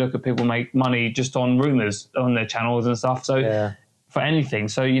speculating. I mean, look at people make money just on rumours on their channels and stuff. So for anything,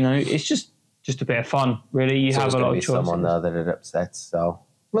 so you know, it's just a bit of fun, really. You have a lot of choices. Someone there that it upsets, so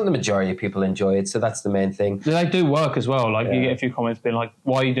Well, the majority of people enjoy it, so that's the main thing. They do work as well. Like, you get a few comments being like,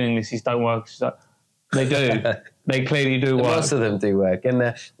 why are you doing this? These don't work. So they do. They clearly do work. Most of them do work.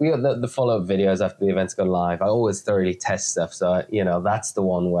 And we got the follow-up videos after the event's gone live. I always thoroughly test stuff. So, that's the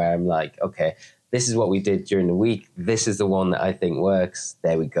one where I'm like, okay, this is what we did during the week. This is the one that I think works.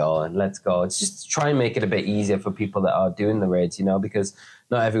 There we go. And let's go. It's just to try and make it a bit easier for people that are doing the raids, because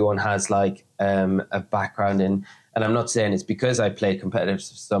not everyone has like a background in, and I'm not saying it's because I played competitive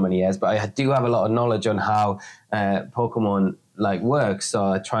for so many years, but I do have a lot of knowledge on how Pokemon works.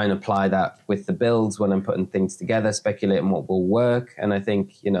 So I try and apply that with the builds when I'm putting things together, speculating what will work. And I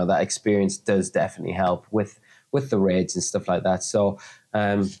think, that experience does definitely help with the raids and stuff like that. So,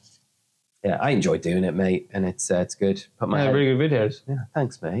 yeah, I enjoy doing it, mate, and it's good. Really good videos. Yeah,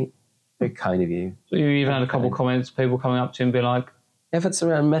 thanks, mate. Very kind of you. So you even had a couple of comments, people coming up to you and being like, I've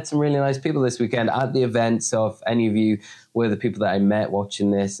met some really nice people this weekend at the event. So if any of you were the people that I met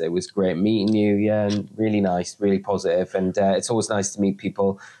watching this, it was great meeting you. Yeah, and really nice, really positive. And it's always nice to meet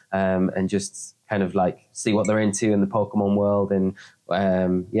people and just kind of see what they're into in the Pokemon world, and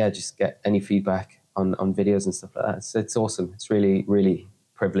just get any feedback on videos and stuff like that. So it's awesome. It's really, really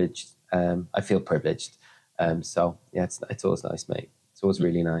privileged. I feel privileged. So yeah, it's always nice, mate. It's always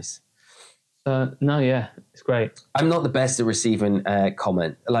really nice. It's great. I'm not the best at receiving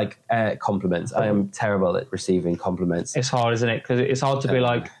compliments. I am terrible at receiving compliments. It's hard, isn't it? Because it's hard to be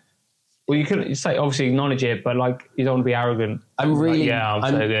like, well, you could say obviously acknowledge it, but you don't want to be arrogant. I'm really, I'm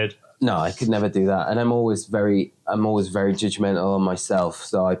so good. No, I could never do that, and I'm always very judgmental on myself.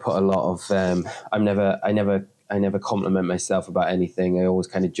 So I put a lot of, I never compliment myself about anything. I always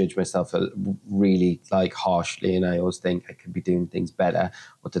kind of judge myself really harshly, and I always think I could be doing things better.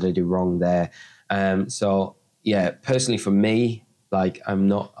 What did I do wrong there? So yeah, personally for me, I'm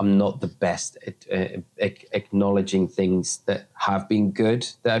not the best at acknowledging things that have been good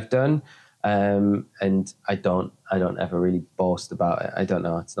that I've done. And I don't ever really boast about it. I don't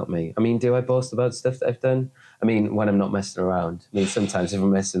know. It's not me. I mean, do I boast about stuff that I've done? I mean, when I'm not messing around. I mean, sometimes if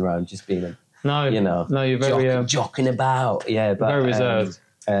I'm messing around, just being No, you're very joking about. Yeah, but very reserved.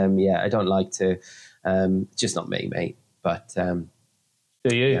 I don't like to. Just not me, mate. But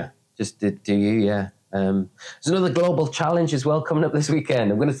do you? Yeah, just do you? Yeah. There's another global challenge as well coming up this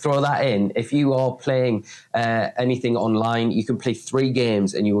weekend. I'm going to throw that in. If you are playing anything online, you can play 3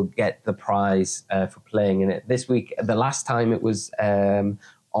 games and you will get the prize for playing in it. This week, the last time it was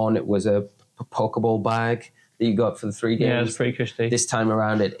on, it was a Pokeball bag that you got for the 3 games. Yeah, it's pretty cushy. This time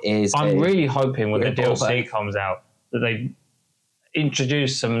around, it is. I'm really hoping when the DLC comes out that they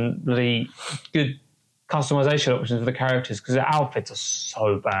introduce some really good customization options for the characters, because the outfits are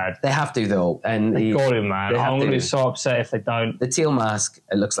so bad. They have to, though. And they got him, man. I'm going to be so upset if they don't. The teal mask,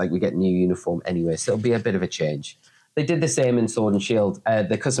 it looks like we get a new uniform anyway, so it'll be a bit of a change. They did the same in Sword and Shield.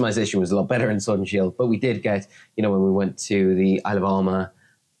 The customization was a lot better in Sword and Shield, but we did get, when we went to the Isle of Armor.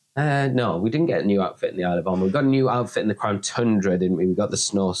 No, we didn't get a new outfit in the Isle of Armor. We got a new outfit in the Crown Tundra, didn't we? We got the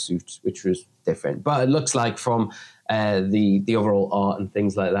snowsuit, which was different. But it looks like from the overall art and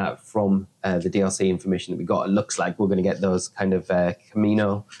things like that from the DLC information that we got, it looks like we're going to get those kind of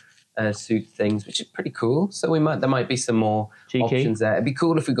Camino suit things, which is pretty cool. So there might be some more options there. It'd be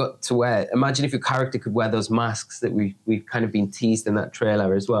cool if we got to imagine if your character could wear those masks that we've kind of been teased in that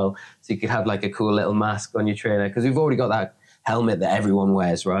trailer as well. So you could have a cool little mask on your trailer, because we've already got that helmet that everyone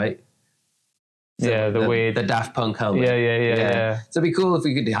wears, right? So the Daft Punk helmet. Yeah. So it'd be cool if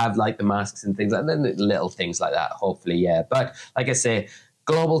we could have the masks and things then little things like that, hopefully, yeah. But like I say,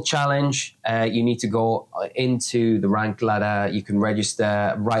 global challenge, you need to go into the rank ladder. You can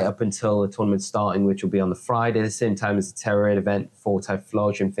register right up until the tournament starting, which will be on the Friday, the same time as the Tera Raid event. 4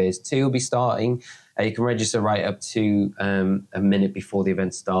 Typhlosion Phase 2 will be starting. You can register right up to a minute before the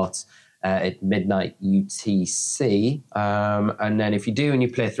event starts. At midnight UTC. And then if you do and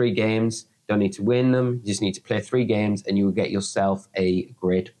you play 3 games, don't need to win them, you just need to play 3 games and you will get yourself a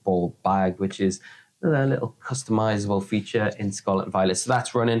Great Ball bag, which is a little customizable feature in Scarlet and Violet. So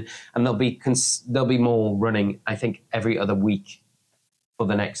that's running, and there'll be more running, I think, every other week for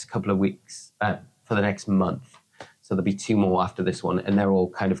the next couple of weeks, for the next month. So there'll be 2 more after this one, and they're all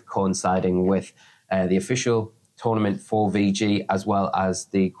kind of coinciding with the official tournament for VG, as well as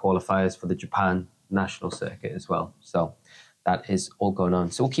the qualifiers for the Japan national circuit as well. So that is all going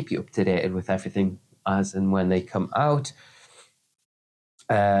on. So we'll keep you up to date with everything as and when they come out.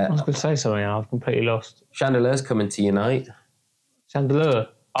 I was going to say something, I've completely lost. Chandeler's coming to Unite. Chandelure?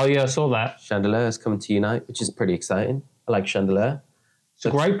 Oh yeah, I saw that. Chandeler's coming to Unite, which is pretty exciting. I like Chandelure. It's a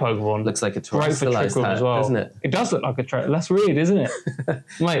great Pokemon. Looks like a terrestrialized hat, as well, doesn't it? It does look like a That's weird, isn't it?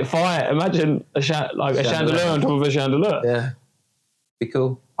 Mate, fire. Imagine a Chandelure on top of a Chandelure. Yeah. Be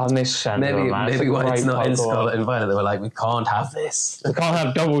cool. I miss Chandelure, man. Maybe why it's not in Pokemon. Scarlet and Violet. They were like, we can't have this. We can't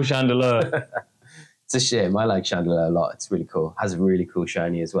have double Chandelure. It's a shame. I like Chandelure a lot. It's really cool. Has a really cool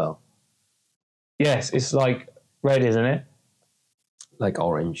shiny as well. Yes, it's like red, isn't it? Like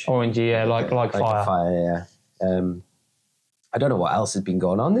orange. Orangey, yeah, like fire. Fire, yeah. I don't know what else has been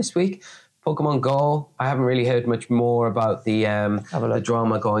going on this week. Pokemon Go, I haven't really heard much more about the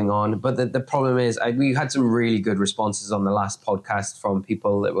drama going on. But the problem is, we had some really good responses on the last podcast from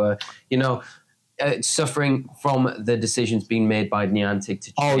people that were, suffering from the decisions being made by Niantic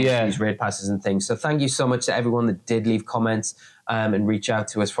to change these raid passes and things. So thank you so much to everyone that did leave comments and reach out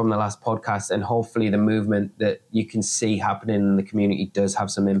to us from the last podcast. And hopefully the movement that you can see happening in the community does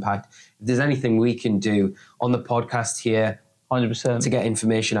have some impact. If there's anything we can do on the podcast here, 100%. to get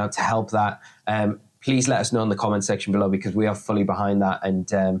information out to help that, please let us know in the comment section below, because we are fully behind that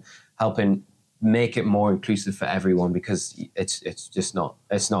and helping make it more inclusive for everyone, because it's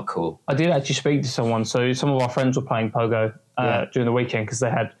not cool. I did actually speak to someone. So some of our friends were playing Pogo during the weekend, because they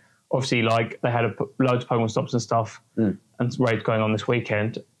had obviously loads of Pokemon stops and stuff and raids going on this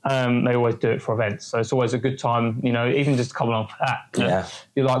weekend. They always do it for events, so it's always a good time. Even just coming on for that. If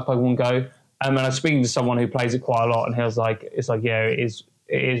you like Pokemon Go. And I was speaking to someone who plays it quite a lot, and he was like, yeah, it is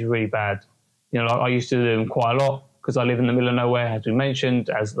really bad. I used to do them quite a lot because I live in the middle of nowhere, as we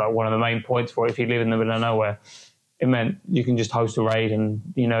mentioned, as like one of the main points for it. If you live in the middle of nowhere, it meant you can just host a raid and,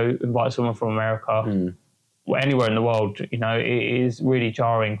 invite someone from America, anywhere in the world. It is really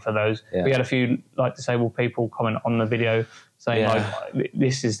jarring for those. Yeah. We had a few disabled people comment on the video saying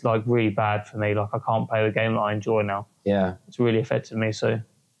this is really bad for me. I can't play the game that I enjoy now. Yeah. It's really affected me. So.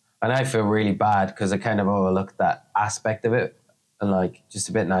 And I feel really bad because I kind of overlooked that aspect of it and just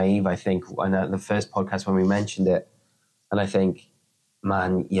a bit naive, I think, when the first podcast when we mentioned it. And I think,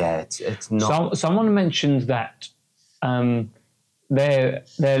 man, yeah, it's not. Someone mentioned that someone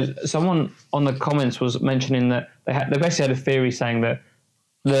on the comments was mentioning that they basically had a theory saying that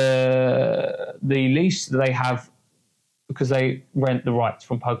the lease that they have, because they rent the rights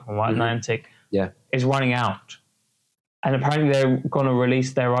from Pokemon, right, Niantic, is running out. And apparently they're going to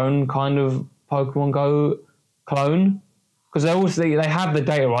release their own kind of Pokemon Go clone, because they have the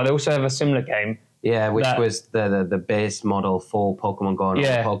data, right? They also have a similar game. Yeah, which was the base model for Pokemon Go and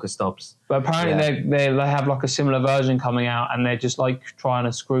all the Pokestops. But apparently they have a similar version coming out, and they're just trying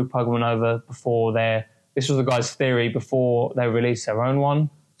to screw Pokemon over before this was the guy's theory, before they release their own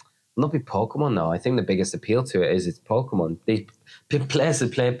one. Not be Pokemon though. I think the biggest appeal to it is it's Pokemon. These players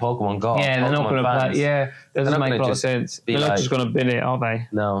that play Pokemon Go. Yeah, they're not going to play. Yeah, doesn't make a lot of sense. They're not just going to bin it, are they?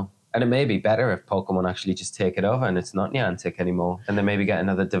 No. And it may be better if Pokemon actually just take it over and it's not Niantic anymore. And then maybe get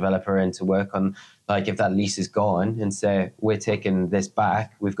another developer in to work on, if that lease is gone, and say, we're taking this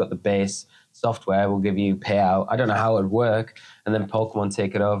back. We've got the base software. We'll give you payout. I don't know how it would work. And then Pokemon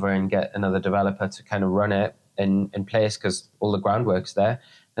take it over and get another developer to kind of run it in place, because all the groundwork's there.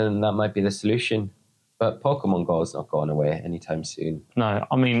 And that might be the solution. But Pokemon Go is not going away anytime soon. No,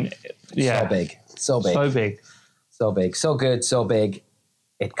 I mean, yeah. So big. So big. So big. So big. So good. So big.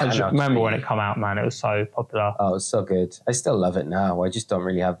 I just remember when it came out, man. It was so popular. Oh, it was so good. I still love it now. I just don't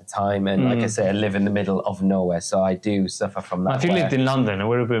really have the time. And like I say, I live in the middle of nowhere, so I do suffer from that. If you lived in London, it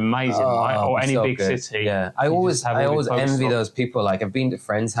would have been amazing, right? Or any big city. Yeah. I always envy those people. I've been to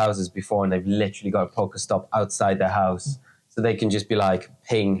friends' houses before, and they've literally got a Pokestop outside their house. So they can just be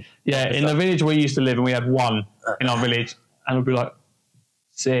ping. Yeah, in the village we used to live in, we had one in our village, and it would be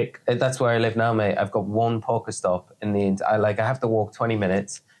sick. That's where I live now, mate. I've got one Pokestop in the. I have to walk 20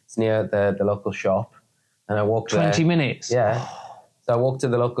 minutes. It's near the local shop, and I walk 20 minutes? Yeah. So I walk to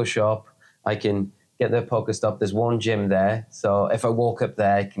the local shop. I can get the Pokestop. There's one gym there. So if I walk up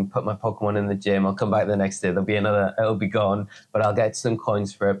there, I can put my Pokemon in the gym. I'll come back the next day. There'll be another. It'll be gone, but I'll get some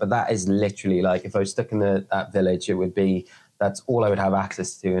coins for it. But that is literally if I was stuck in that village, it would be. That's all I would have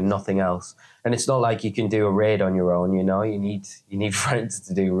access to and nothing else. And it's not like you can do a raid on your own, You need friends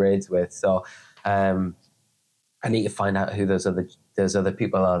to do raids with. So I need to find out who those other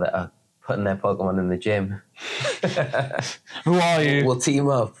people are that are putting their Pokemon in the gym. Who are you? We'll team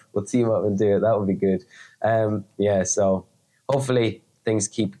up. And do it. That would be good. So hopefully things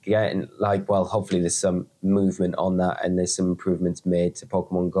keep getting hopefully there's some movement on that and there's some improvements made to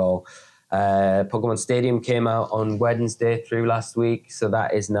Pokemon Go. Pokemon Stadium came out on Wednesday through last week, so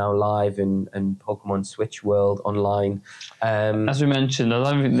that is now live in Pokemon Switch World online. As we mentioned, I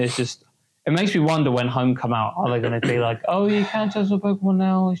don't think there's just... It makes me wonder when Home come out, are they going to be oh, you can't transfer Pokemon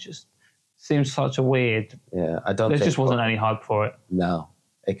now? It just seems such a weird... Yeah, I don't think... There just wasn't any hype for it. No,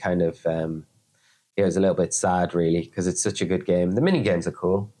 it kind of... it was a little bit sad, really, because it's such a good game. The mini-games are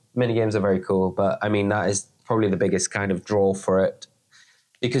cool. Mini-games are very cool, but, I mean, that is probably the biggest kind of draw for it.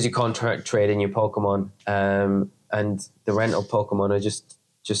 because you can't trade in your Pokemon, and the rental Pokemon are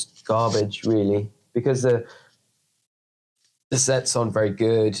just garbage, really, because the sets aren't very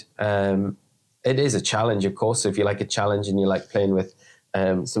good. It is a challenge, of course. So if you like a challenge and you like playing with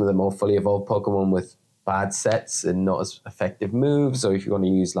some of the more fully evolved Pokemon with bad sets and not as effective moves, or if you want to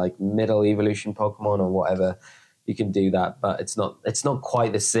use like middle evolution Pokemon or whatever, you can do that. But it's not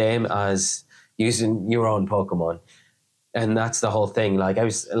quite the same as using your own Pokemon. And that's the whole thing. Like I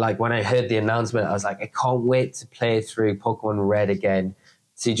was like, when I heard the announcement, I was like, I can't wait to play through Pokemon Red again,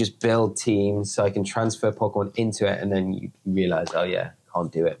 to just build teams so I can transfer Pokemon into it. And then you realize, oh yeah,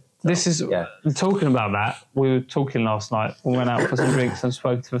 can't do it. So, this is talking about that. We were talking last night. We went out for some drinks and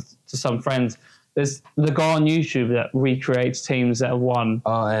spoke to some friends. There's the guy on YouTube that recreates teams that have won.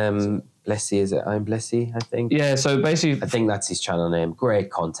 Oh, Blessy, is it? I'm Blessy, I think. Yeah, so basically, I think that's his channel name. Great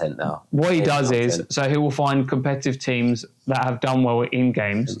content now. What he does is, so he will find competitive teams that have done well in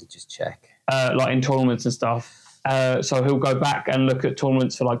games. Let me just check. Like in tournaments and stuff. So he'll go back and look at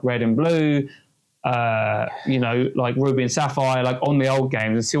tournaments for like Red and Blue, like Ruby and Sapphire, like on the old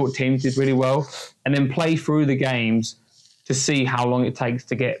games, and see what teams did really well, and then play through the games to see how long it takes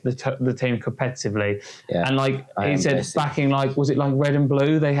to get the team competitively. Yeah. And like he said, back in like, was it like Red and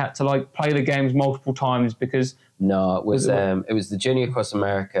Blue, they had to like play the games multiple times because... No, it was the Journey Across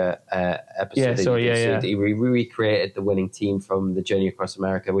America episode. Yeah. He recreated the winning team from the Journey Across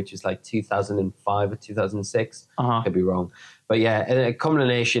America, which is like 2005 or 2006. Could be wrong. But yeah, in a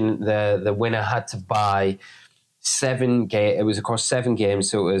combination, the winner had to buy 7 games. It was across 7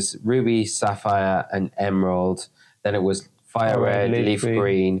 games. So it was Ruby, Sapphire, and Emerald. Then it was Fire Red, Leaf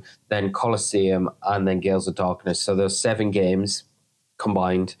Green, then Colosseum, and then Gales of Darkness. So those 7 games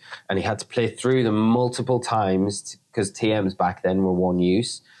combined, and he had to play through them multiple times because TMs back then were one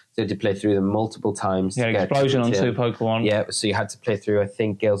use. So he had to play through them multiple times. Yeah, explosion on 2 Pokemon. Yeah, so you had to play through, I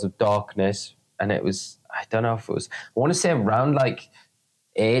think, Gales of Darkness, and it was, I don't know if it was, I want to say around like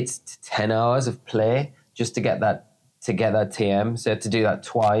 8 to 10 hours of play just to get that TM. So you had to do that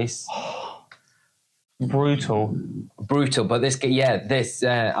twice. Brutal. But this,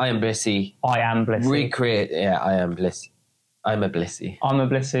 I am Blissey. Recreate, I am Blissey. I'm a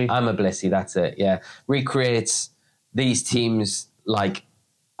Blissey, that's it, yeah. Recreates these teams like,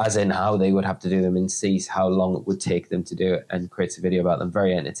 as in how they would have to do them, and sees how long it would take them to do it, and creates a video about them.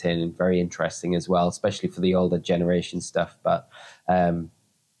 Very entertaining, very interesting as well, especially for the older generation stuff. But Red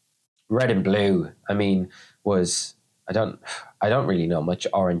and Blue, I mean, I don't really know much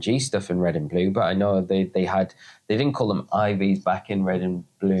RNG stuff in Red and Blue, but I know they didn't call them IVs back in Red and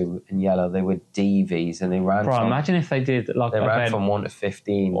Blue and Yellow. They were DVs, and they ran. Bro, imagine if they did like ran from 1 to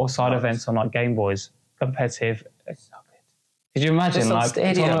 15 or side events on like Game Boys competitive. It's so good. Could you imagine like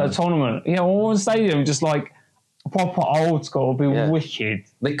a tournament? Yeah, all in stadium, just like proper old school, would be wicked.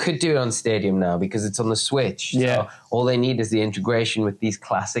 They could do it on Stadium now because it's on the Switch. Yeah. So all they need is the integration with these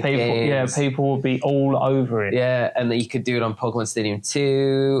classic games. Yeah, people will be all over it. Yeah, and you could do it on Pokemon Stadium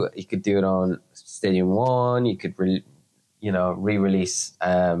 2. You could do it on Stadium 1. You could, re-release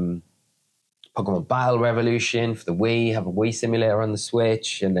Pokemon Battle Revolution for the Wii, have a Wii simulator on the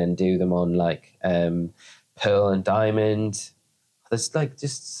Switch, and then do them on like Pearl and Diamond. There's like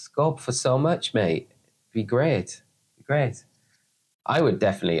just scope for so much, mate. Be great. I'd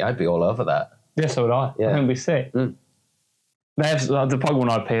be all over that. Yes, so would I. Yeah. I think it'd be sick. They have the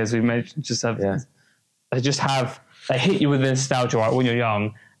Pokemon IP, as we mentioned, they hit you with the nostalgia, right, when you're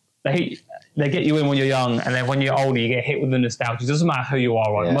young. They get you in when you're young, and then when you're older, you get hit with the nostalgia. It doesn't matter who you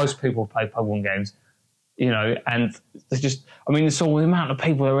are, right? Yeah. Most people play Pokemon games, and it's all the amount of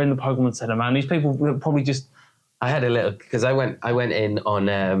people that are in the Pokemon Center, man. These people probably just... I had a little, because I went in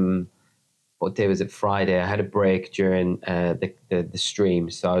on... what day was it? Friday. I had a break during the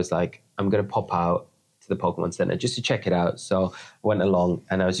stream, so I was like, I'm going to pop out to the Pokemon Center just to check it out. So I went along,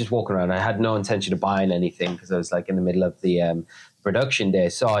 and I was just walking around. I had no intention of buying anything because I was like in the middle of the production day.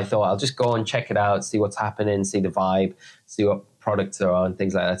 So I thought I'll just go and check it out, see what's happening, see the vibe, see what products are on,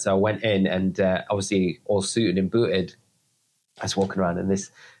 things like that. So I went in, and obviously all suited and booted. I was walking around, and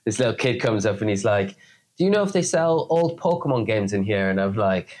this little kid comes up, and he's like, do you know if they sell old Pokemon games in here? And I'm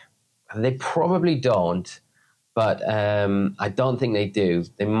like... They probably don't, but I don't think they do.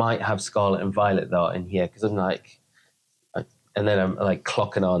 They might have Scarlet and Violet, though, in here, because I'm like... And then I'm like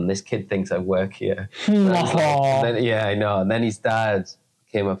clocking on. This kid thinks I work here. I know. And then his dad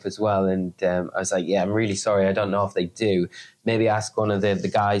came up as well, and I was like, yeah, I'm really sorry. I don't know if they do. Maybe ask one of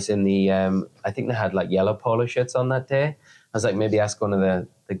the guys in the... I think they had like yellow polo shirts on that day. I was like, maybe ask one of the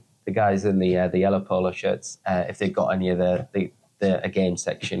guys in the yellow polo shirts if they've got any of the a game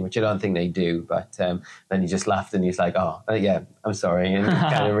section, which I don't think they do. But then he just laughed and he's like, "Oh, yeah, I'm sorry," and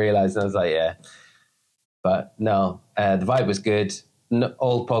kind of realized. And I was like, "Yeah," but no, the vibe was good. No,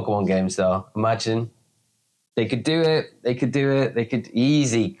 old Pokemon games though. Imagine they could do it. They could do it. They could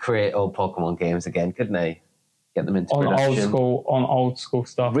easily create old Pokemon games again, couldn't they? Get them into production. On old school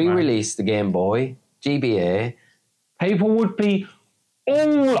stuff. Re-release the Game Boy, GBA. People would be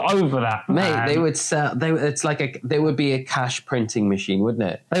all over that, man. Mate, they would sell. They would be a cash printing machine, wouldn't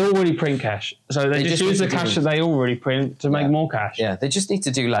it? They already print cash, so they just use the cash that they already print to make more cash. Yeah, they just need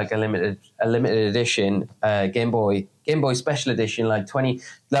to do like a limited edition Game Boy Special Edition, like 20.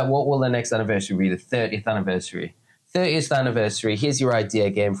 Like, what will the next anniversary be? The 30th anniversary. 30th anniversary. Here's your idea,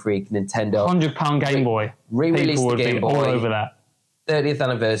 Game Freak, Nintendo. £100 Game Boy. Re-release the Game Boy. All over that. 30th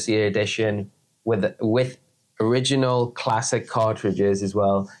anniversary edition with original classic cartridges as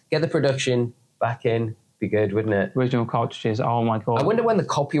well. Get the production back in. Be good, wouldn't it? Original cartridges. Oh my god. I wonder when the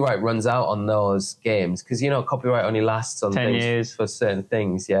copyright runs out on those games, because copyright only lasts on 10 years for certain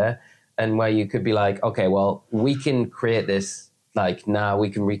things, yeah. And where you could be like, okay, well, we can create this. Like now, we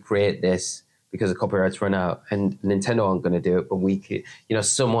can recreate this because the copyrights run out, and Nintendo aren't going to do it, but we could.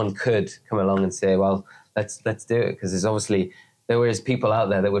 Someone could come along and say, well, let's do it, because there's obviously. There is people out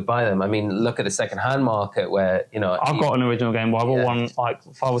there that would buy them. I mean, look at the second-hand market where, I've got an original Game Boy. I bought one like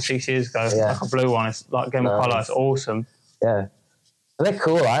 5 or 6 years ago, like a blue one. It's like Game of Colour. It's awesome. Yeah. And they're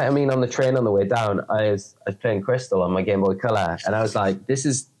cool, right? I mean, on the train on the way down, I was playing Crystal on my Game Boy Color, and I was like, this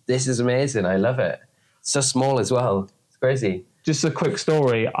is amazing. I love it. It's so small as well. It's crazy. Just a quick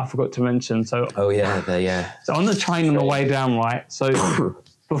story I forgot to mention. So So on the train on the way down, right? So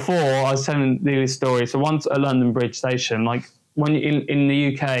before I was telling you this story. So once at London Bridge Station, like, when in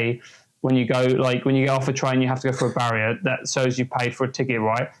the UK, when you get off a train, you have to go through a barrier that shows you paid for a ticket,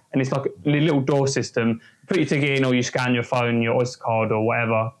 right? And it's like a little door system. You put your ticket in, or you scan your phone, your Oyster card, or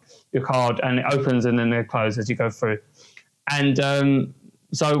whatever, your card, and it opens and then they close as you go through. And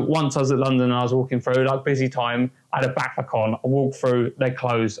so once I was at London and I was walking through, like busy time, I had a backpack on. I walked through, they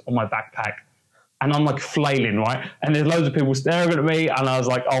closed on my backpack. And I'm like flailing, right? And there's loads of people staring at me. And I was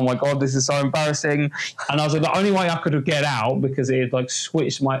like, oh my God, this is so embarrassing. And I was like, the only way I could get out, because it had like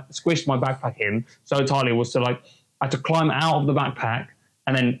squished my backpack in so tightly, was to I had to climb out of the backpack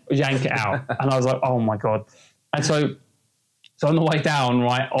and then yank it out. And I was like, oh my God. And so on the way down,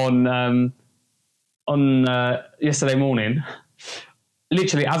 right, on yesterday morning,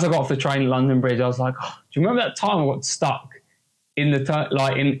 literally as I got off the train at London Bridge, I was like, oh, do you remember that time I got stuck in the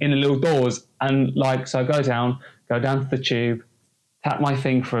in the little doors? And so I go down to the tube, tap my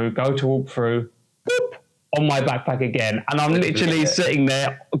thing through, go to walk through, boop, on my backpack again. And I'm literally sitting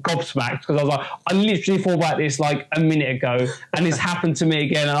there gobsmacked, because I was like, I literally thought about this like a minute ago, and it's happened to me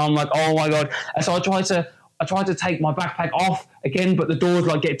again. And I'm like, oh my God. And so I tried to take my backpack off again, but the doors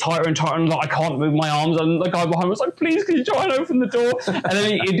get tighter and tighter, and I can't move my arms. And the guy behind me was like, please, can you try and open the door? And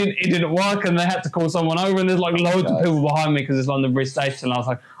then it didn't work, and they had to call someone over, and there's loads of people behind me because it's London Bridge Station. And I was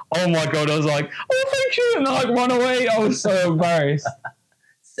like, oh my God. I was like, oh, thank you. And I run away. I was so embarrassed.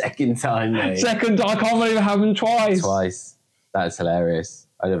 Second time, mate. Second time. I can't believe it happened twice. Twice. That's hilarious.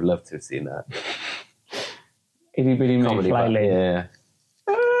 I'd have loved to have seen that. Itty bitty me flailing. Yeah.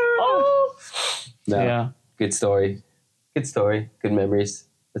 Oh. No. Yeah. Good story. Good memories.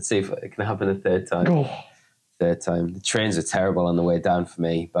 Let's see if it can happen a third time. Oh. Third time. The trains were terrible on the way down for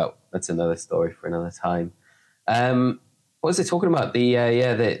me, but that's another story for another time. What was I talking about?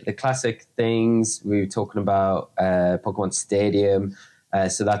 The classic things. We were talking about Pokemon Stadium.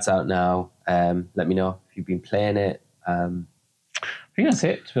 So that's out now. Let me know if you've been playing it. I think that's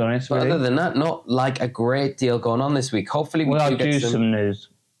it, to be honest. But other than that, not like a great deal going on this week. Hopefully we'll do some news,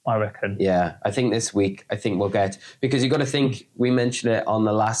 I reckon. Yeah, I think this week, we'll get, because you've got to think, we mentioned it on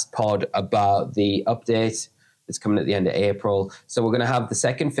the last pod about the update that's coming at the end of April. So we're going to have the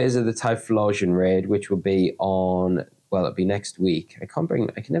second phase of the Typhlosion raid, which will be on, well, it'll be next week. I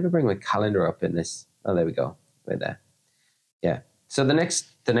can never bring my calendar up in this. Oh, there we go. Right there. Yeah. So the next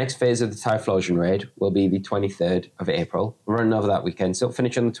phase of the Typhlosion raid will be the 23rd of April. We're running over that weekend, so it'll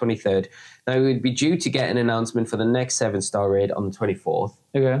finish on the 23rd. Now, we'd be due to get an announcement for the next 7-star raid on the 24th.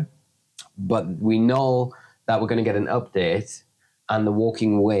 Okay. But we know that we're going to get an update, and the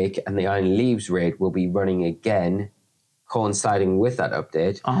Walking Wake and the Iron Leaves raid will be running again, coinciding with that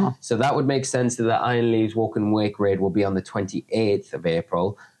update. Uh-huh. So that would make sense that the Iron Leaves Walking Wake raid will be on the 28th of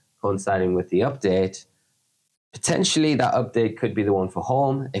April, coinciding with the update. Potentially that update could be the one for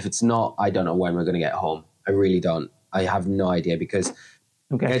home. If it's not, I don't know when we're going to get home. I really don't. I have no idea, because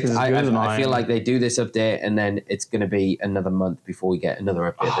I feel like they do this update and then it's going to be another month before we get another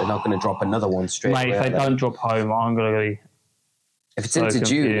update. They're not going to drop another one straight away. Mate, if they don't drop home, I'm going to be If it's into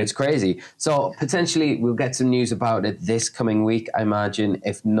June, it's crazy. So potentially we'll get some news about it this coming week, I imagine.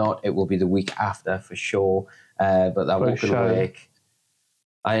 If not, it will be the week after for sure. But that won't awake.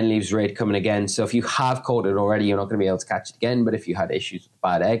 Iron Leaves Raid coming again. So if you have caught it already, you're not going to be able to catch it again. But if you had issues with the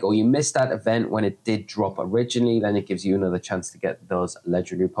bad egg or you missed that event when it did drop originally, then it gives you another chance to get those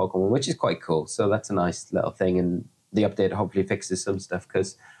legendary Pokemon, which is quite cool. So that's a nice little thing. And the update hopefully fixes some stuff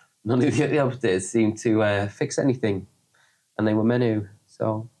because none of the updates seem to fix anything. And they were menu.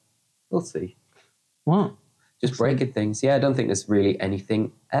 So we'll see. What? Just breaking things. Yeah, I don't think there's really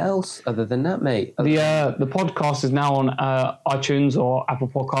anything else other than that, mate. The podcast is now on iTunes or Apple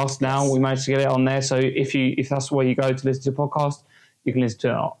Podcasts now. Yes. We managed to get it on there. So if that's where you go to listen to a podcast, you can listen to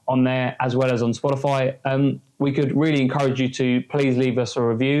it on there as well as on Spotify. We could really encourage you to please leave us a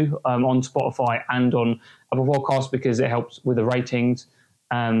review on Spotify and on Apple Podcasts because it helps with the ratings.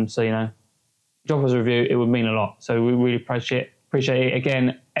 So, drop us a review. It would mean a lot. So we really appreciate it.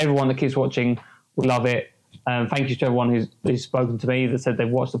 Again, everyone that keeps watching, we love it. Thank you to everyone who's spoken to me that said they've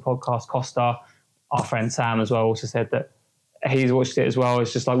watched the podcast. Costa, our friend Sam as well, also said that he's watched it as well.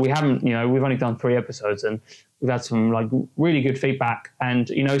 It's just like we haven't, we've only done 3 episodes and we've had some like really good feedback. And,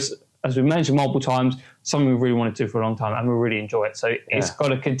 as we mentioned multiple times, something we really wanted to do for a long time and we really enjoy it. So it's got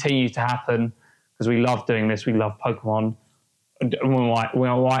to continue to happen because we love doing this. We love Pokemon. We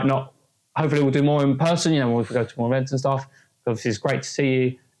might not, hopefully we'll do more in person, if we go to more events and stuff. Obviously it's great to see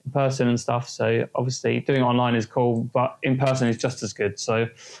you in person and stuff. So obviously doing it online is cool, but in person is just as good. So,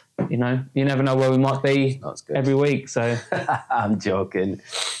 you never know where we might be every week. So I'm joking.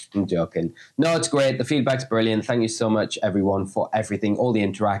 No, it's great. The feedback's brilliant. Thank you so much, everyone, for everything, all the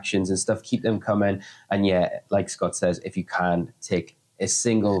interactions and stuff. Keep them coming. And yeah, like Scott says, if you can take a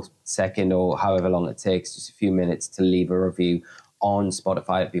single second or however long it takes, just a few minutes to leave a review on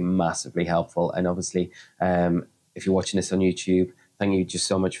Spotify, it'd be massively helpful. And obviously, if you're watching this on YouTube, thank you just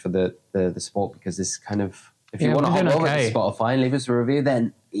so much for the support because this is kind of, if you want to hop over to Spotify and leave us a review,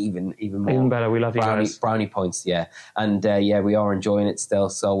 then even more. Even better. We love you guys. Brownie points, yeah. And we are enjoying it still.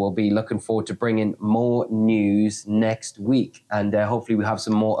 So we'll be looking forward to bringing more news next week. And hopefully we have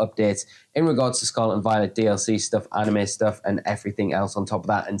some more updates in regards to Scarlet and Violet DLC stuff, anime stuff, and everything else on top of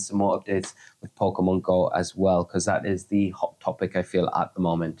that. And some more updates with Pokemon Go as well, because that is the hot topic, I feel, at the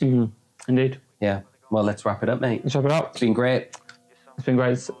moment. Mm-hmm. Indeed. Yeah. Well, let's wrap it up, mate. Let's wrap it up. It's been great.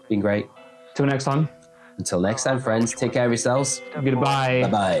 Been great. Till next time. Until next time, friends. Take care of yourselves. Goodbye.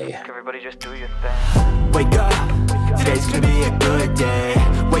 Bye-bye. Everybody just do your thing. Wake up. Today's gonna be a good day.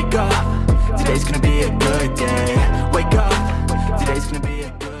 Wake up. Today's gonna be a good day. Wake up. Today's gonna be